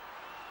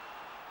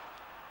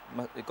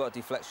 It got a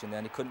deflection there,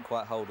 and he couldn't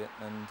quite hold it,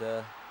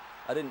 and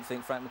I didn't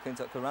think Frank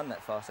McClintock could run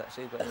that fast,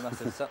 actually, but he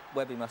must have,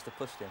 Webby must have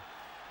pushed him.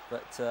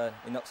 But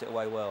he knocks it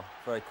away well,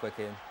 very quick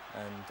in,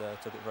 and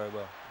took it very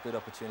well. Good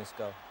opportunist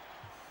goal.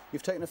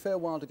 You've taken a fair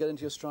while to get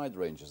into your stride,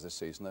 Rangers, this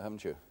season, though,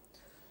 haven't you?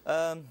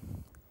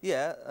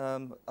 Yeah,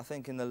 I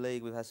think in the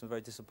league we've had some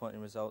very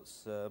disappointing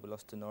results. We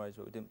lost to Norwich,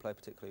 but we didn't play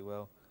particularly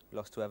well. We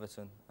lost to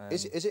Everton.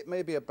 Is it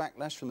maybe a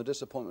backlash from the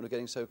disappointment of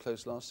getting so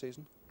close last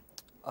season?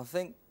 I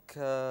think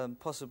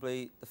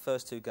possibly the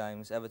first two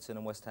games, Everton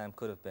and West Ham,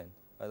 could have been,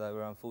 although we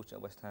were unfortunate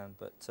at West Ham.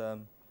 But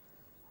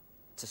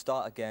to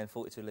start again,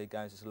 42 league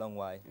games, it's a long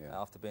way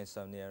after being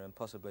so near, and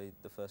possibly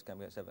the first game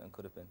against Everton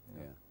could have been.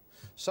 You know.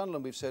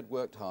 Sunderland, we've said,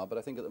 worked hard, but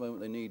I think at the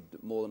moment they need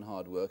more than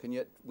hard work, and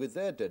yet with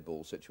their dead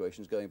ball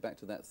situations, going back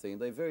to that theme,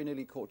 they very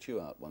nearly caught you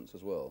out once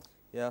as well.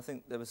 Yeah, I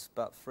think there was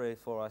about 3 or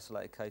 4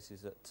 isolated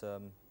cases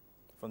that,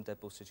 from dead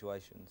ball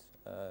situations,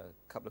 a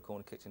couple of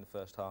corner kicks in the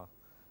first half,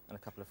 and a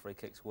couple of free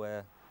kicks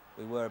where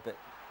we were a bit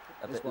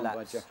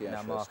lax in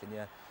our marking.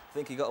 Yeah, I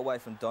think he got away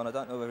from Don. I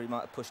don't know whether he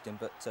might have pushed him,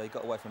 but he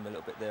got away from him a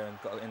little bit there and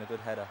got in a good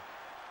header,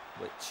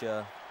 which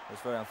was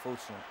very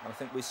unfortunate. And I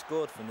think we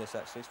scored from this,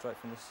 actually, straight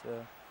from this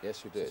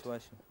yes, you did.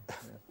 situation.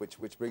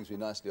 which brings me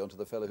nicely onto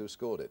the fellow who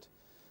scored it.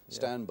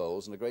 Stan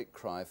Bowles, and a great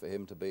cry for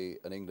him to be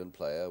an England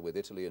player with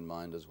Italy in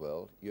mind as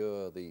well.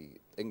 You're the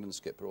England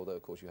skipper, although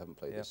of course you haven't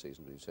played this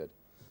season, but you said.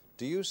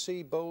 Do you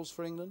see Bowles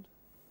for England?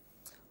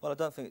 Well, I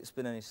don't think it's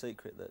been any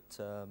secret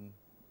that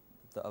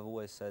that I've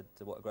always said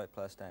what a great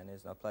player Stan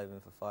is, and I've played with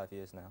him for 5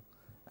 years now,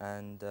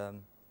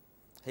 and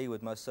he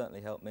would most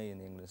certainly help me in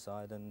the England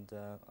side, and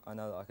I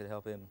know that I could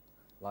help him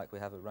like we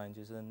have at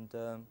Rangers, and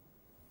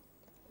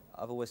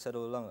I've always said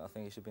all along that I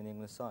think he should be in the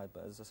England side,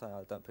 but as I say,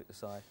 I don't pick the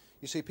side.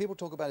 You see, people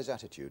talk about his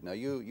attitude. Now,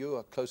 you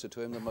are closer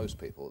to him than most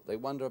people. They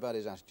wonder about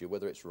his attitude,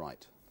 whether it's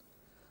right.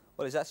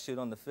 Well, his attitude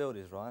on the field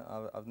is right.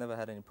 I've never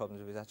had any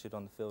problems with his attitude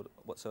on the field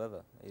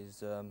whatsoever.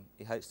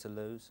 He hates to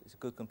lose. He's a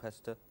good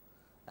competitor,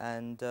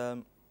 and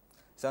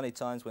it's only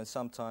times when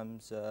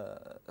sometimes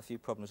a few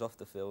problems off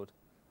the field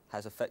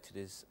has affected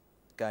his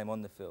game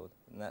on the field,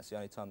 and that's the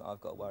only time that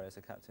I've got to worry as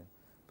a captain.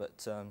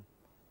 But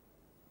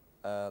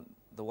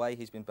the way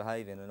he's been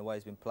behaving and the way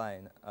he's been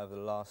playing over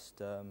the last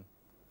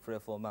 3 or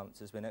 4 months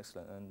has been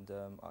excellent, and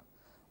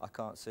I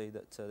can't see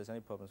that there's any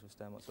problems with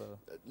Stan whatsoever.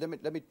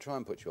 Let me try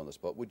and put you on the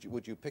spot.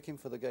 Would you pick him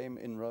for the game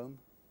in Rome?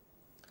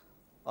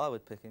 I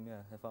would pick him,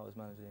 yeah, if I was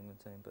managing the England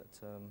team, but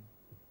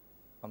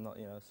I'm not,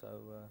 you know, so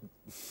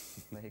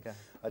there you go.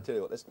 I tell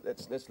you what,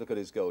 let's look at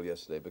his goal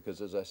yesterday,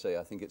 because as I say,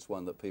 I think it's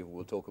one that people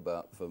will talk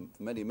about for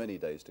many, many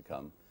days to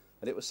come.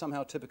 And it was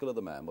somehow typical of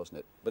the man, wasn't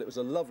it? But it was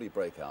a lovely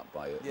breakout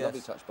by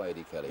lovely touch by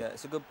Eddie Kelly. Yeah,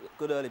 it's a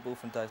good early ball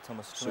from Dave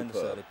Thomas, tremendous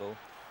early ball.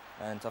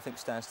 And I think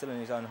Stan's still in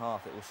his own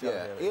half, it will show.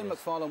 Yeah, Ian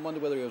McFarlane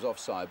wondered whether he was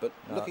offside, but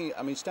looking,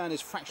 I mean, Stan is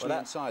fractionally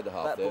inside the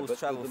half there. That ball's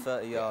travelled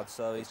 30 yards,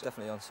 so he's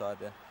definitely onside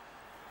there.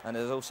 And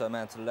there's also a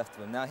man to the left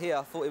of him. Now here,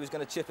 I thought he was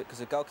going to chip it because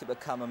the goalkeeper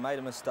come and made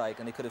a mistake,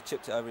 and he could have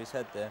chipped it over his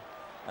head there.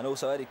 And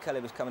also Eddie Kelly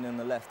was coming in on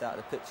the left out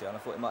of the picture, and I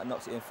thought he might have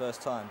knocked it in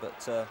first time.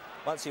 But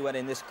once he went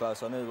in this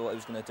close, I knew what he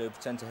was going to do,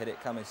 pretend to hit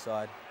it, come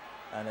inside,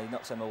 and he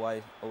knocks them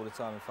away all the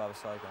time in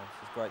 5-a-side games.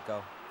 It's a great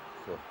goal.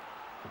 Cool.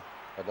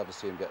 I'd love to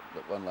see him get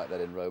one like that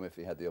in Rome if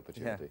he had the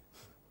opportunity.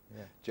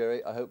 Yeah.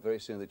 Jerry, I hope very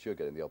soon that you're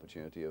getting the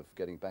opportunity of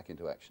getting back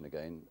into action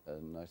again,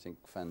 and I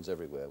think fans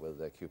everywhere, whether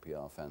they're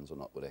QPR fans or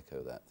not, would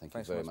echo that. Thank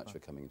you very much for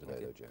coming today,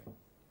 though, Jerry.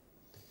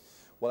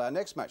 Well, our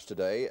next match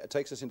today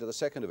takes us into the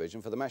second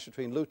division for the match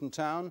between Luton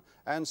Town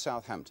and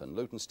Southampton.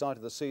 Luton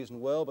started the season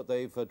well, but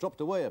they've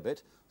dropped away a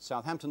bit.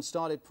 Southampton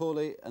started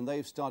poorly, and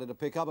they've started to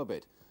pick up a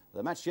bit.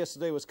 The match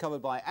yesterday was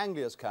covered by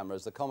Anglia's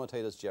cameras, the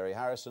commentators Jerry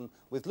Harrison,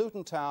 with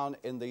Luton Town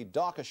in the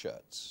darker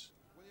shirts.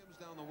 Williams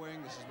down the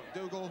wing, this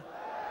is McDougall.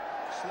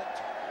 Slipped.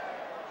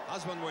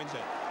 Husband wins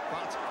it,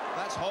 but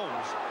that's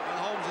Holmes, and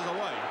Holmes is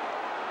away.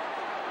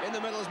 In the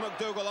middle is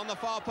McDougall on the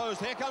far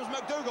post. Here comes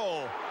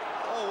McDougall.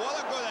 Oh, what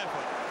a good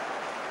effort.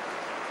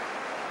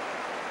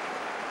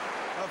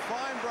 A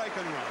fine break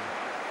and run.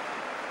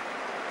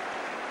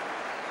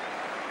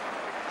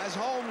 As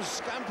Holmes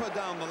scampered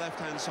down the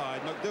left-hand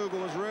side,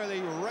 McDougall was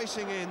really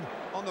racing in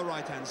on the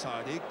right-hand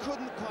side. He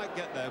couldn't quite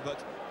get there,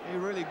 but he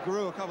really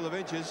grew a couple of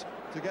inches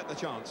to get the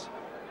chance.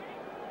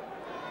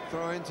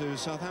 Throw into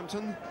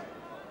Southampton.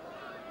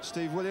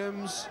 Steve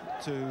Williams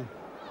to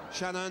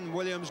Shannon.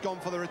 Williams gone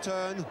for the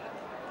return.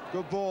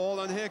 Good ball,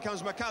 and here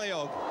comes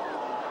McCalliog.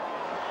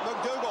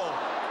 McDougall.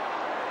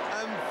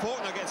 And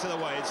Faulkner gets it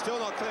away. It's still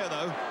not clear,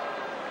 though.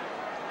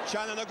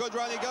 Shannon, a good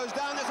run. He goes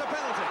down. There's a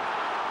penalty.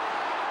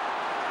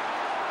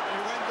 He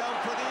went down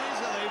pretty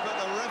easily, but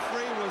the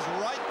referee was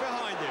right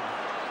behind him.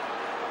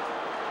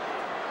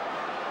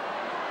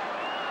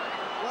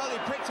 Well, he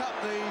picked up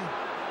the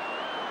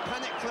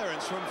panic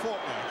clearance from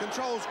Faulkner,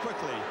 controls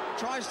quickly,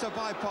 tries to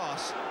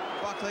bypass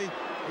Buckley.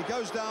 He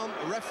goes down,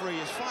 the referee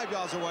is 5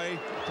 yards away,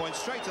 points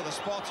straight to the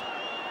spot,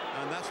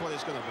 and that's what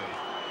it's going to be.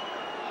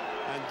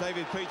 And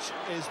David Peach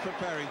is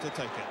preparing to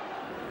take it.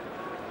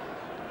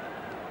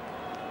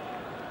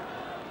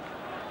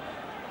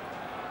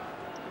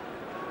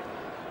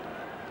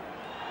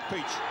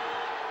 Peach.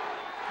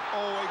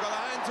 Oh, he got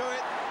a hand to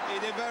it. He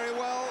did very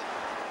well,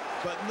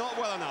 but not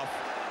well enough.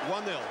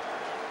 1-0.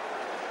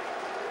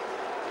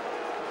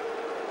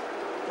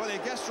 Well, he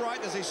guessed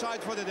right as he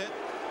side-footed it.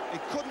 He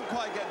couldn't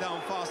quite get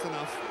down fast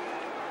enough,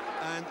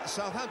 and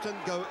Southampton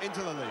go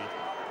into the lead.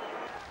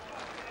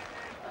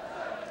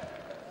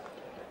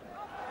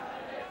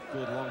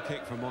 Good long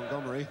kick from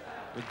Montgomery.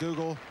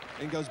 McDougall,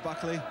 in goes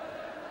Buckley,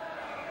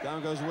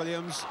 down goes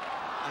Williams,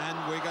 and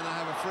we're going to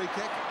have a free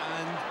kick,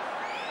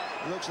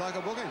 and looks like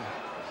a booking.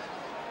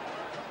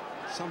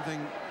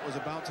 Something was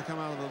about to come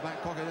out of the back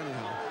pocket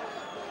anyhow.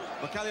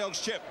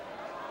 McCalliog's chip,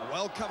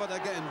 well covered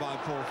again by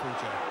Paul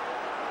Future.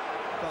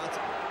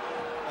 But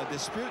a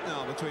dispute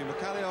now between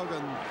McCalliog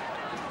and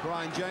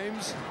Brian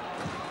James.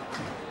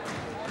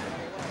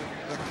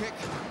 The kick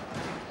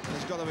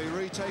has got to be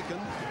retaken.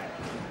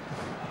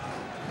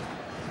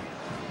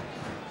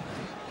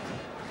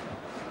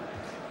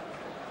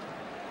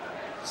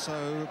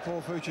 So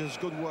Paul Future's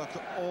good work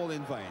all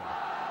in vain.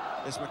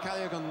 It's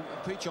McCalliog and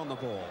Peach on the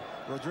ball.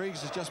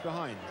 Rodriguez is just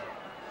behind.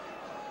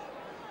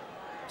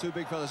 Two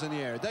big fellas in the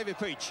air. David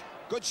Peach,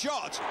 good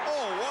shot.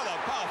 Oh, what a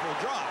powerful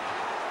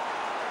drive.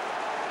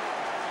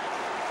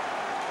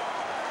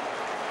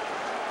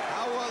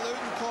 How were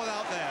Luton caught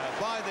out there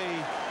by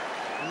the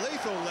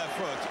lethal left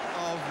foot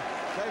of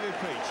David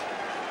Peach.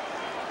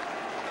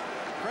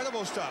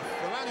 Incredible stuff.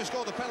 The man who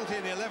scored the penalty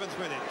in the 11th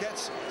minute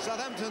gets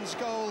Southampton's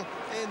goal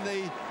in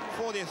the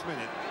 40th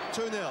minute.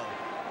 2-0.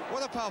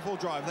 What a powerful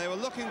drive. They were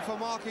looking for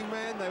marking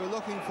men. They were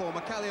looking for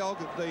McCalliog,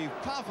 the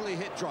powerfully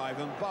hit drive,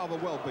 and Barber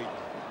well beaten.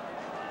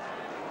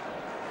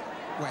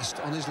 West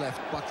on his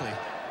left, Buckley.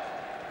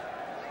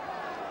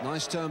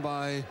 Nice turn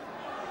by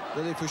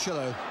Lily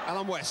Fushillo.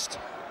 Alan West.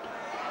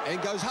 In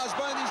goes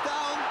Husband, he's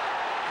down.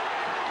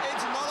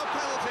 It's not a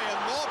penalty, and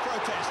more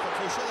protest that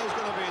Fushillo's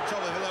going to be in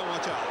trouble if they don't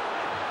watch out.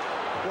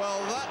 Well,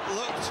 that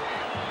looked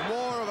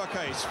more of a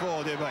case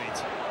for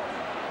debate.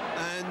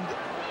 And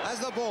as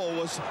the ball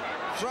was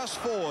thrust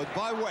forward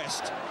by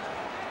West,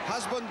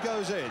 Husband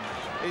goes in.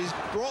 He's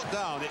brought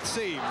down, it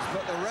seems,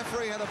 but the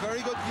referee had a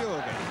very good view of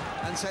it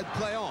and said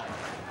play on.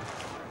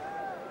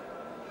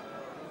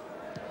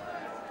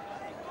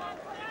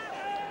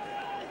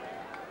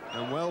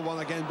 And well won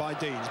again by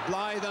Deans.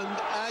 Blythe and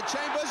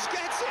Chambers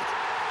gets it!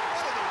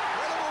 What an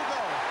incredible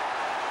goal!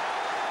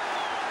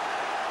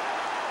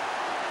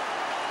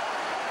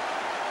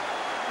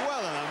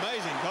 Well, an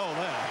amazing goal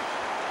there.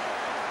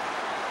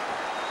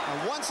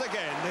 And once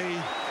again, the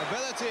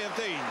ability of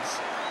Deans.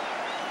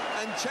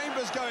 And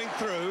Chambers going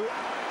through.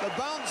 The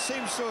bounce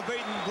seems to have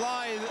beaten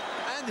Blythe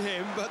and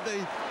him, but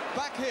the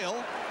back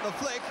heel, the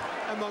flick,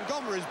 and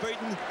Montgomery's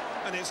beaten,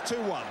 and it's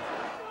 2-1.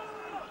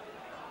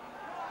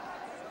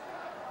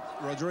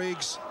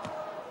 Rodriguez.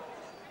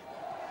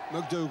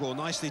 McDougall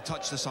nicely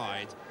touched the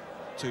side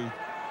to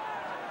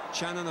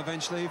Shannon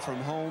eventually from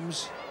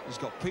Holmes. He's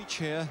got Peach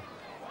here.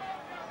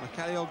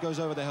 McCalliog goes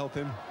over to help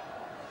him.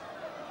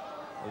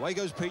 Away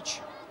goes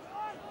Peach.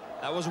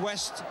 That was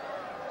West.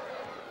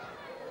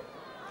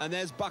 And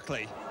there's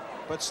Buckley.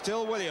 But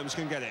still Williams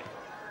can get it.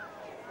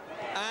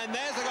 And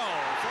there's the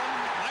goal from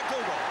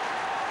McDougall.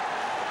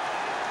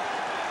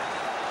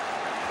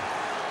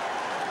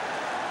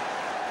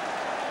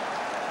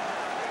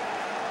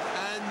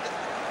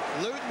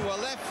 Luton were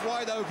left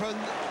wide open,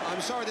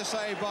 I'm sorry to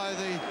say, by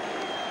the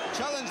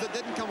challenge that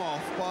didn't come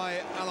off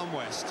by Alan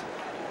West.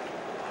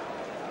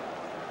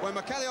 When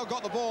McCalliog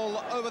got the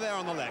ball over there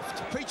on the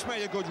left, Peach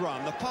made a good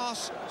run. The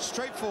pass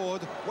straight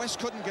forward, West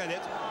couldn't get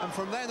it, and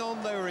from then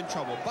on they were in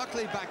trouble.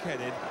 Buckley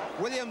backheaded,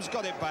 Williams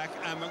got it back,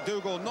 and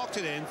McDougall knocked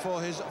it in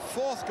for his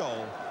 4th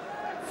goal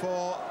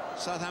for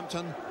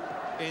Southampton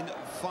in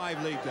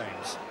 5 league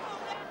games.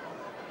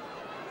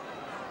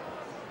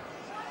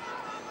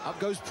 Up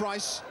goes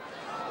Price.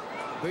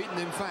 Beaten,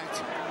 in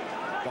fact,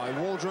 by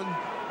Waldron,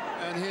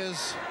 and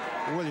here's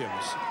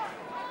Williams.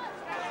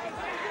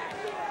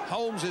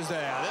 Holmes is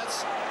there.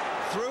 That's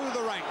through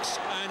the ranks,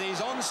 and he's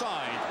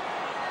onside.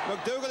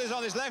 McDougall is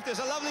on his left. There's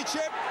a lovely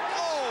chip.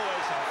 Oh,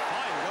 it's a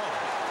fine goal.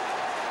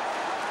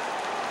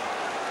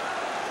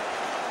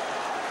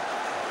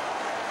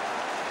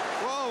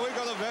 Well, we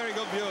got a very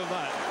good view of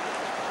that.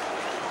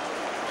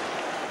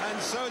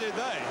 And so did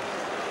they.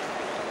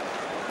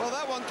 Well,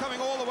 that one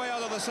coming all the way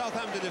out of the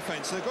Southampton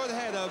defence. A good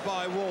header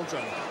by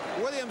Waldron.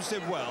 Williams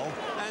did well,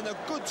 and a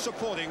good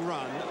supporting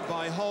run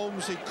by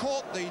Holmes. He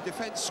caught the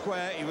defence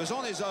square. He was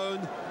on his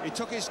own. He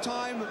took his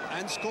time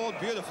and scored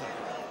beautifully.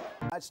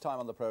 Match time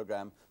on the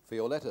programme for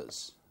your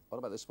letters. What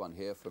about this one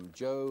here from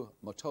Joe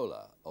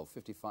Motola of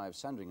 55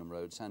 Sandringham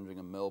Road,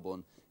 Sandringham,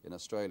 Melbourne in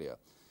Australia.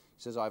 He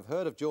He says, I've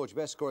heard of George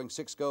Best scoring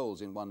 6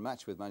 goals in one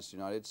match with Manchester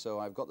United, so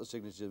I've got the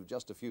signatures of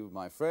just a few of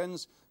my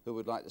friends who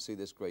would like to see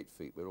this great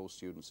feat. We're all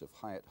students of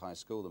Hyatt High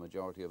School, the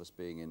majority of us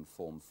being in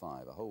Form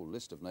 5. A whole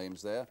list of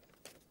names there,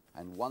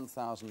 and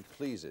 1,000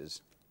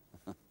 pleases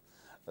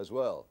as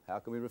well. How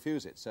can we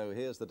refuse it? So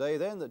here's the day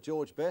then that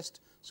George Best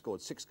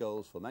scored 6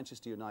 goals for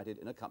Manchester United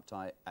in a cup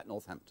tie at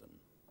Northampton.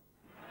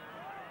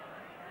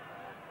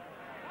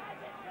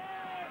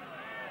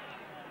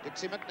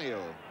 Dixie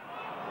McNeil.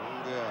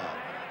 Oh dear.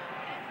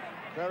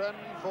 Perrin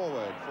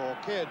forward for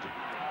Kidd.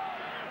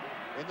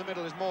 In the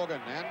middle is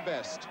Morgan and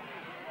Best.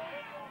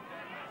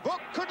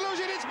 Book could lose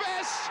it, it's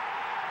Best!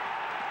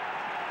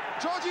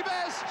 Georgie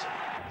Best!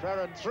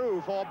 Perrin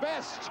through for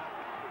Best.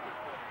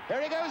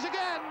 Here he goes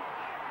again.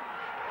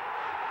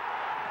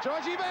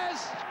 Georgie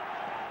Best!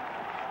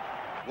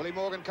 Willie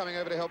Morgan coming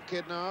over to help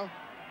Kidd now.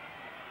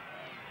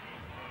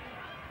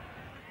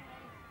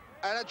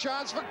 And a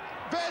chance for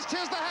Best,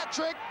 here's the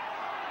hat-trick.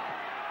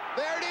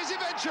 There it is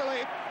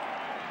eventually.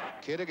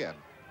 Kidd again.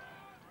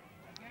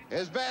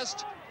 Here's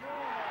Best.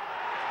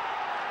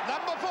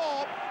 Number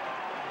 4.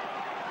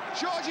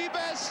 Georgie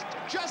Best,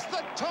 just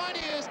the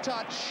tiniest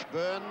touch.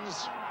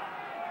 Burns,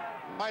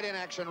 might in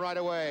action right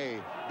away.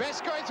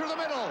 Best going through the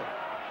middle.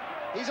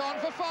 He's on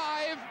for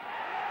 5.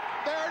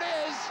 There it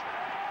is.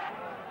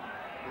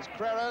 Here's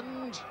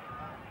Crerand.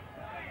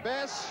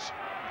 Best.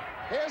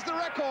 Here's the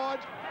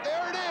record.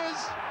 There it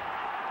is.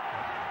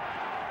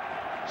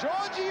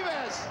 Georgie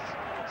Best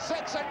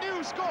sets a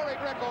new scoring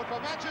record for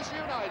Manchester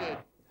United.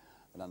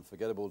 An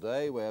unforgettable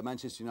day where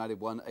Manchester United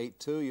won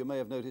 8-2. You may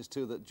have noticed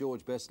too that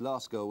George Best's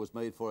last goal was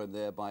made for him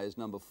there by his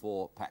number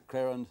 4, Pat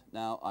Crerand,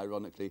 now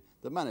ironically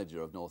the manager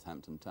of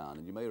Northampton Town.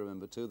 And you may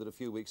remember too that a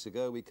few weeks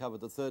ago we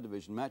covered the 3rd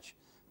Division match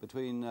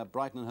between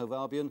Brighton and Hove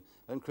Albion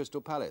and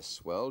Crystal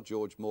Palace. Well,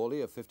 George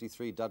Morley of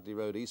 53 Dudley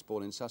Road,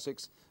 Eastbourne in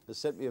Sussex, has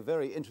sent me a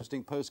very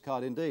interesting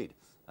postcard indeed.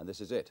 And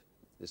this is it.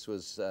 This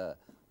was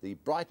the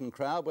Brighton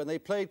crowd when they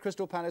played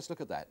Crystal Palace,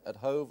 look at that, at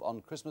Hove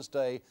on Christmas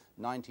Day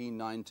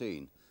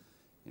 1919.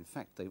 In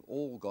fact, they've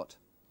all got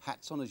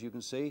hats on, as you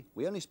can see.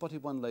 We only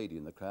spotted one lady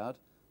in the crowd,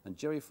 and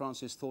Jerry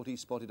Francis thought he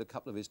spotted a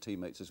couple of his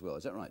teammates as well.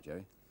 Is that right,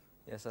 Jerry?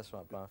 Yes, that's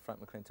right, Brian. Frank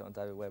McClintock and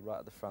David Webb right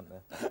at the front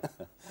there.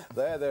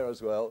 They're there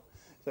as well.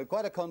 So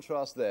quite a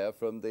contrast there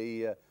from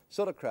the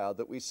sort of crowd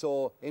that we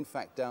saw, in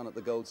fact, down at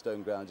the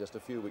Goldstone Ground just a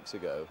few weeks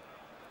ago.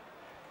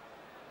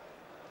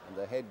 And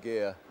the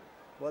headgear,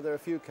 well, there are a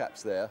few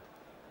caps there,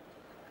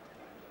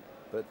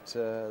 but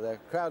they're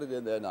crowded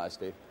in there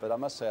nicely. But I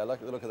must say, I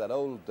like the look of that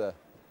old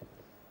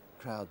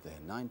crowd there,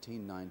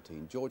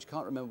 1919. George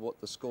can't remember what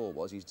the score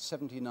was. He's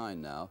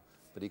 79 now,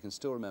 but he can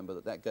still remember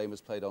that that game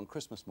was played on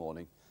Christmas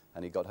morning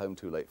and he got home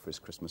too late for his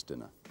Christmas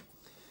dinner.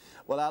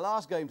 Well, our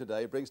last game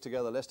today brings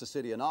together Leicester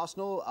City and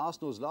Arsenal.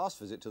 Arsenal's last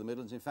visit to the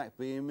Midlands, in fact,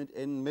 being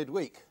in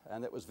midweek,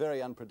 and it was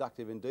very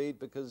unproductive indeed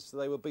because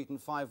they were beaten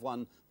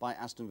 5-1 by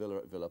Aston Villa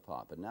at Villa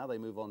Park. But now they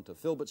move on to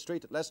Filbert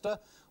Street at Leicester,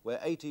 where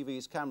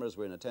ATV's cameras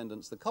were in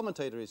attendance. The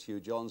commentator is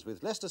Hugh Johns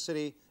with Leicester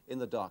City in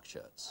the dark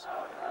shirts.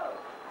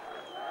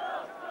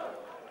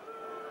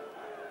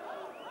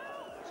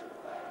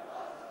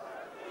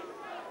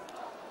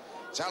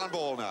 It's Alan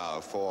Ball now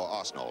for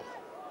Arsenal.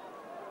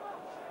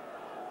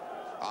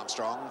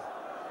 Armstrong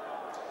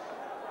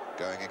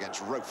going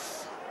against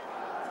Rofe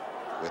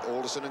with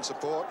Alderson in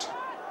support.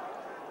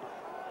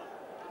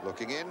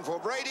 Looking in for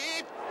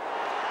Brady.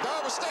 No,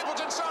 it was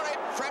Stapleton, sorry.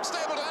 Frank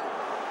Stapleton.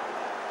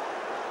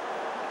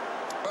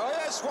 Oh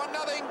yes,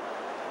 1-0.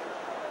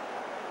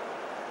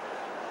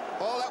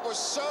 Oh, that was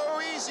so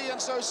easy and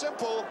so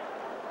simple.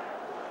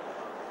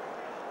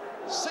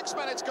 6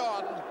 minutes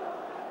gone.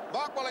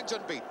 Mark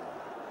Wellington beaten.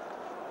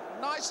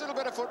 Nice little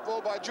bit of football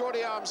by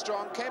Geordie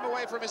Armstrong. Came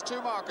away from his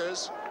 2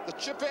 markers. The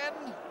chip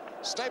in,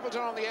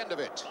 Stapleton on the end of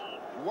it.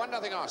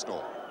 1-0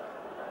 Arsenal.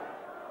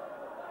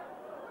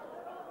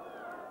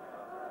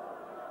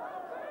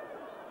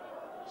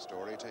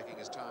 Story taking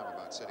his time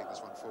about setting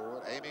this one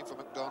forward. Aiming for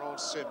McDonald.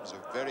 Sims,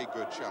 a very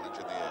good challenge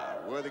in the air.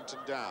 Worthington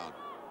down.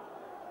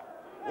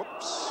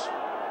 Whoops.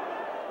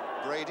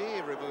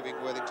 Brady removing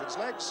Worthington's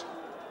legs.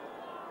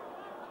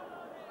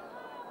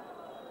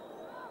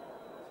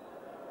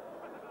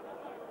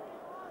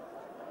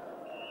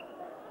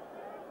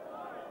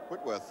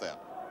 Whitworth then.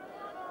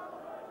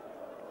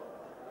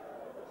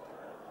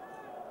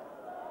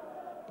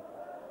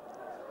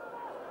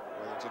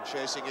 Wellington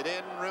chasing it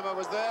in. Rimmer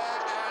was there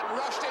and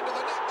rushed into the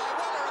net by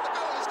Weller, and the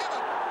goal is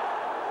given.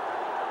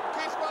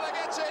 Keith Weller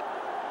gets it.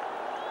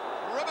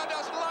 Rimmer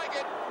doesn't like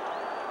it.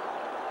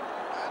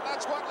 And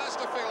that's what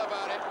Leicester feel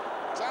about it.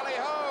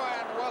 Tally-ho,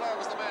 and Weller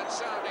was the man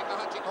sounding the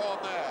hunting horn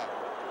there.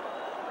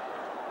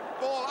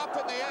 Ball up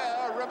in the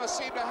air. Rimmer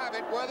seemed to have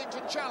it.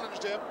 Worthington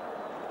challenged him.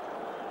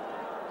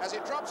 As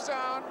it drops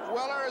down,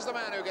 Weller is the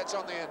man who gets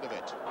on the end of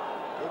it.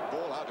 Good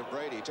ball out of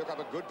Brady. Took up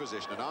a good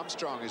position, and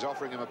Armstrong is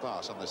offering him a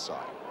pass on this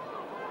side.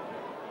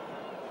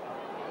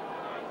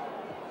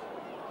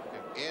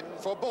 In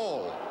for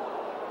Ball.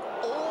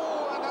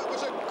 Oh, and that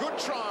was a good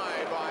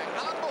try by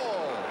Alan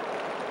Ball.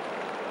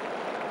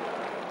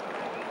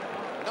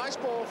 Nice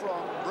ball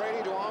from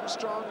Brady to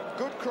Armstrong.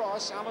 Good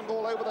cross. Allen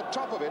ball over the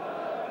top of it,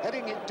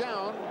 heading it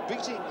down,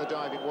 beating the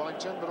diving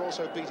Wellington, but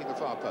also beating the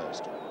far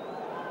post.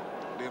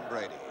 Liam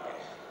Brady.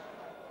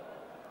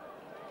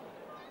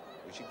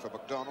 Reaching for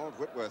McDonald.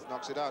 Whitworth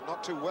knocks it out.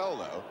 Not too well,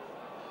 though.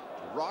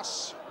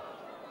 Ross.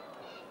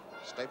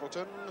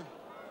 Stapleton.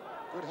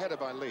 Good header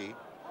by Lee.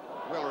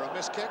 Wheeler, a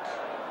miss kick.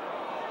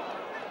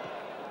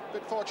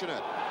 Bit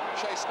fortunate.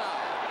 Chase now.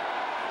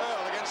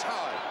 Earl against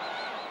Howard.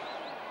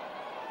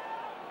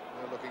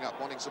 They're looking up,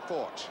 wanting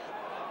support.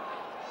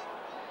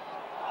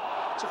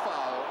 It's a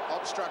foul.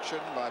 Obstruction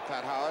by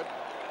Pat Howard.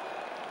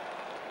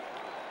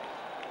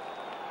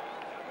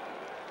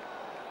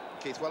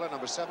 Keith Weller,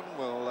 number 7,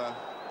 will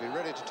be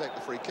ready to take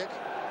the free kick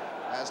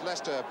as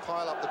Leicester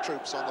pile up the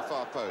troops on the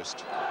far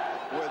post.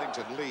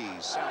 Worthington, Lee,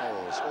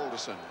 Samuels,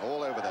 Alderson,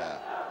 all over there.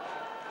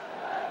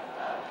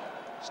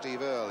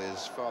 Steve Earle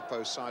is far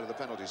post side of the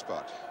penalty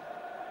spot.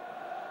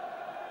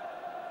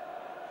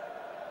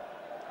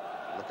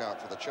 Look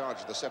out for the charge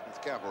of the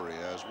 7th Cavalry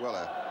as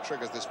Weller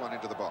triggers this one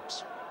into the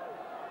box.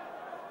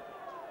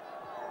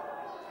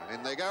 And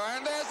in they go,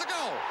 and there's the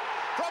goal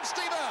from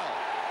Steve Earle.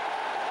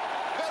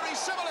 Very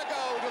similar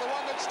goal to the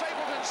one that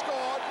Stapleton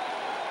scored.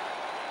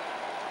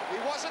 He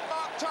wasn't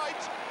marked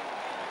tight.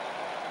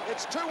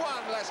 It's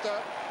 2-1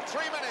 Leicester,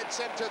 3 minutes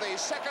into the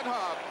second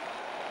half.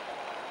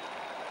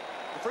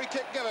 The free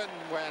kick given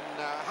when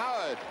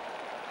Howard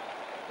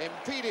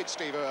impeded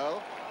Steve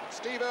Earle.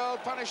 Steve Earle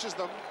punishes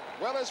them.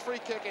 Weller's free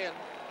kick in,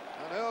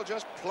 and Earle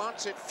just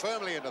plants it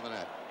firmly into the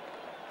net.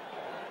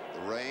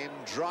 The rain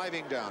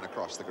driving down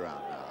across the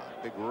ground now.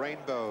 Big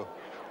rainbow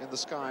in the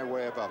sky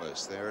way above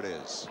us. There it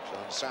is.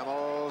 John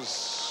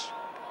Samuels.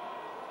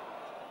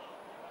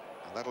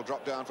 And that'll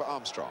drop down for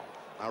Armstrong.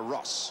 Now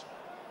Ross.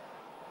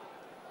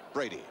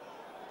 Brady.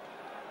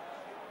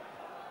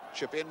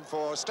 Chip in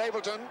for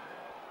Stapleton.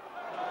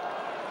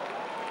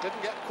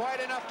 Didn't get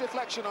quite enough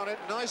deflection on it.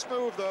 Nice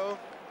move, though.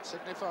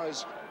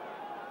 Signifies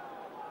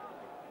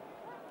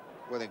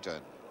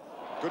Wellington.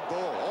 Good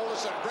ball.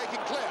 Alderson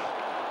breaking clear.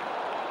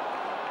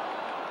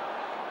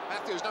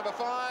 Matthews, number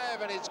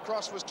 5, and his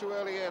cross was too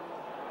early in.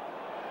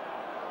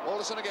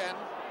 Alderson again.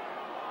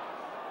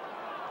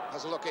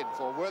 Has a look in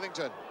for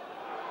Worthington.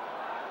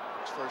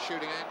 Looks for a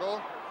shooting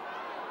angle.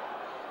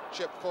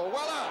 Chip for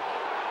Weller.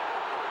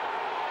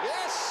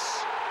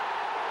 Yes!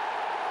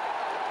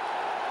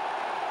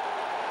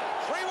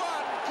 3-1.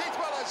 Keith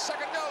Weller's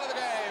second goal of the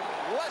game.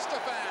 Leicester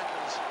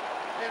fans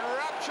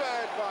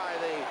enraptured by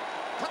the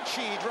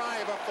punchy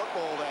drive of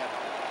football then.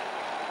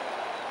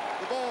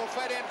 The ball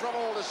fed in from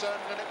Alderson,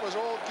 and it was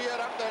all geared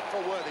up then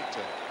for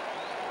Worthington.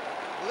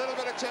 A little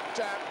bit of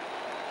tip-tap.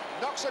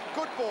 Knocks a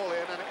good ball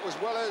in, and it was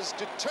Weller's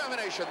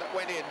determination that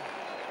went in.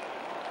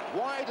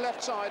 Wide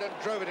left side and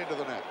drove it into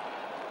the net.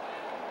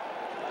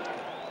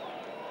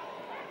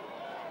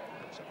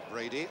 So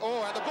Brady.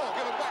 Oh, and the ball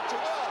given back to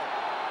Earle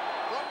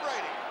from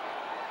Brady.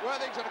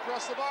 Worthington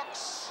across the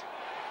box.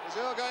 Is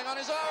Earle going on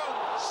his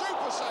own?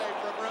 Super save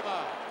from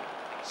Rimmer.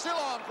 Still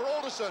on for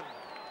Alderson.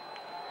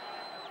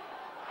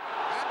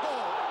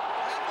 Handball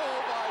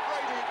by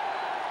Brady.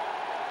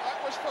 That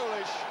was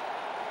foolish.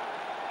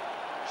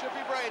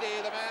 Chippy Brady,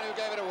 the man who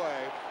gave it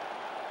away.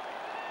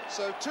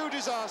 So 2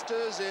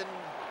 disasters in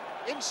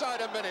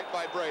inside a minute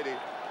by Brady,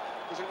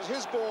 because it was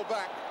his ball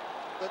back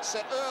that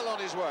set Earle on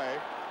his way.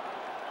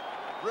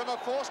 Rimmer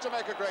forced to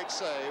make a great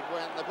save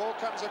when the ball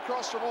comes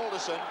across from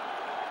Alderson.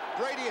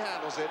 Brady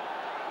handles it.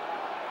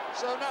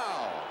 So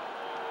now,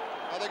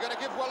 are they going to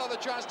give Weller the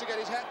chance to get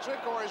his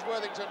hat-trick, or is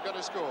Worthington going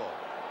to score?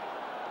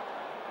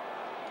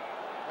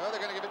 No, they're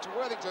going to give it to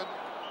Worthington.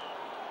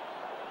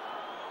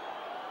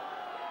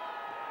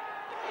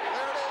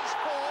 There it is,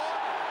 4.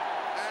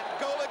 And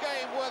goal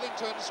again,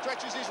 Worthington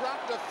stretches his run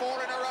to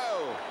 4 in a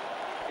row.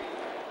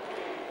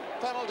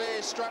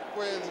 Penalty struck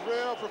with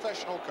real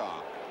professional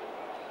calm.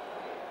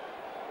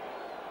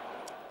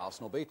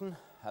 Arsenal beaten,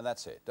 and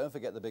that's it. Don't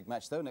forget the big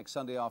match, though, next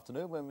Sunday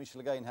afternoon, when we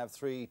shall again have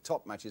 3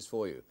 top matches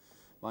for you.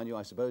 Mind you,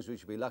 I suppose we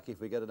should be lucky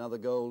if we get another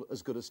goal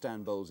as good as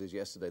Stan Bowles'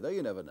 yesterday, though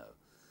you never know.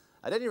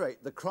 At any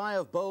rate, the cry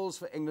of Bowles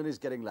for England is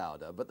getting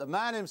louder, but the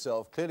man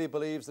himself clearly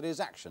believes that his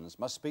actions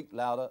must speak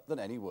louder than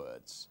any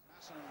words.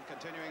 Masson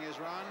continuing his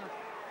run.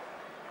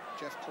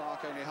 Jeff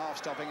Clark only half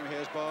stopping him.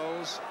 Here's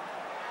Bowles.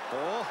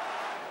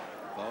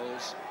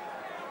 Bowles.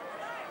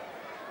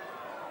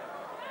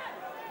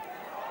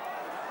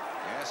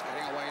 Yes,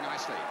 getting away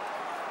nicely.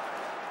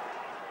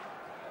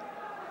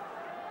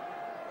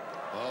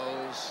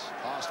 Bowles,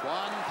 past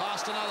one,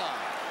 past another.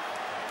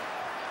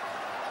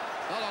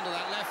 Not onto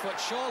that left foot,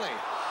 surely.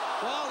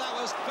 Well, that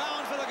was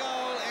bound for the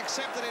goal,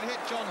 except that it hit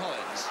John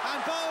Hollins.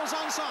 And Bowles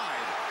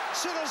onside.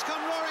 Siddle's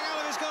come roaring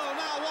out of his goal.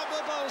 Now, what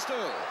will Bowles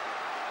do?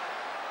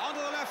 Onto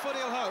the left foot,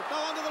 he'll hope.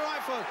 No, onto the right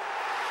foot.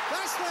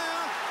 That's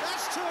there.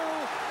 That's 2.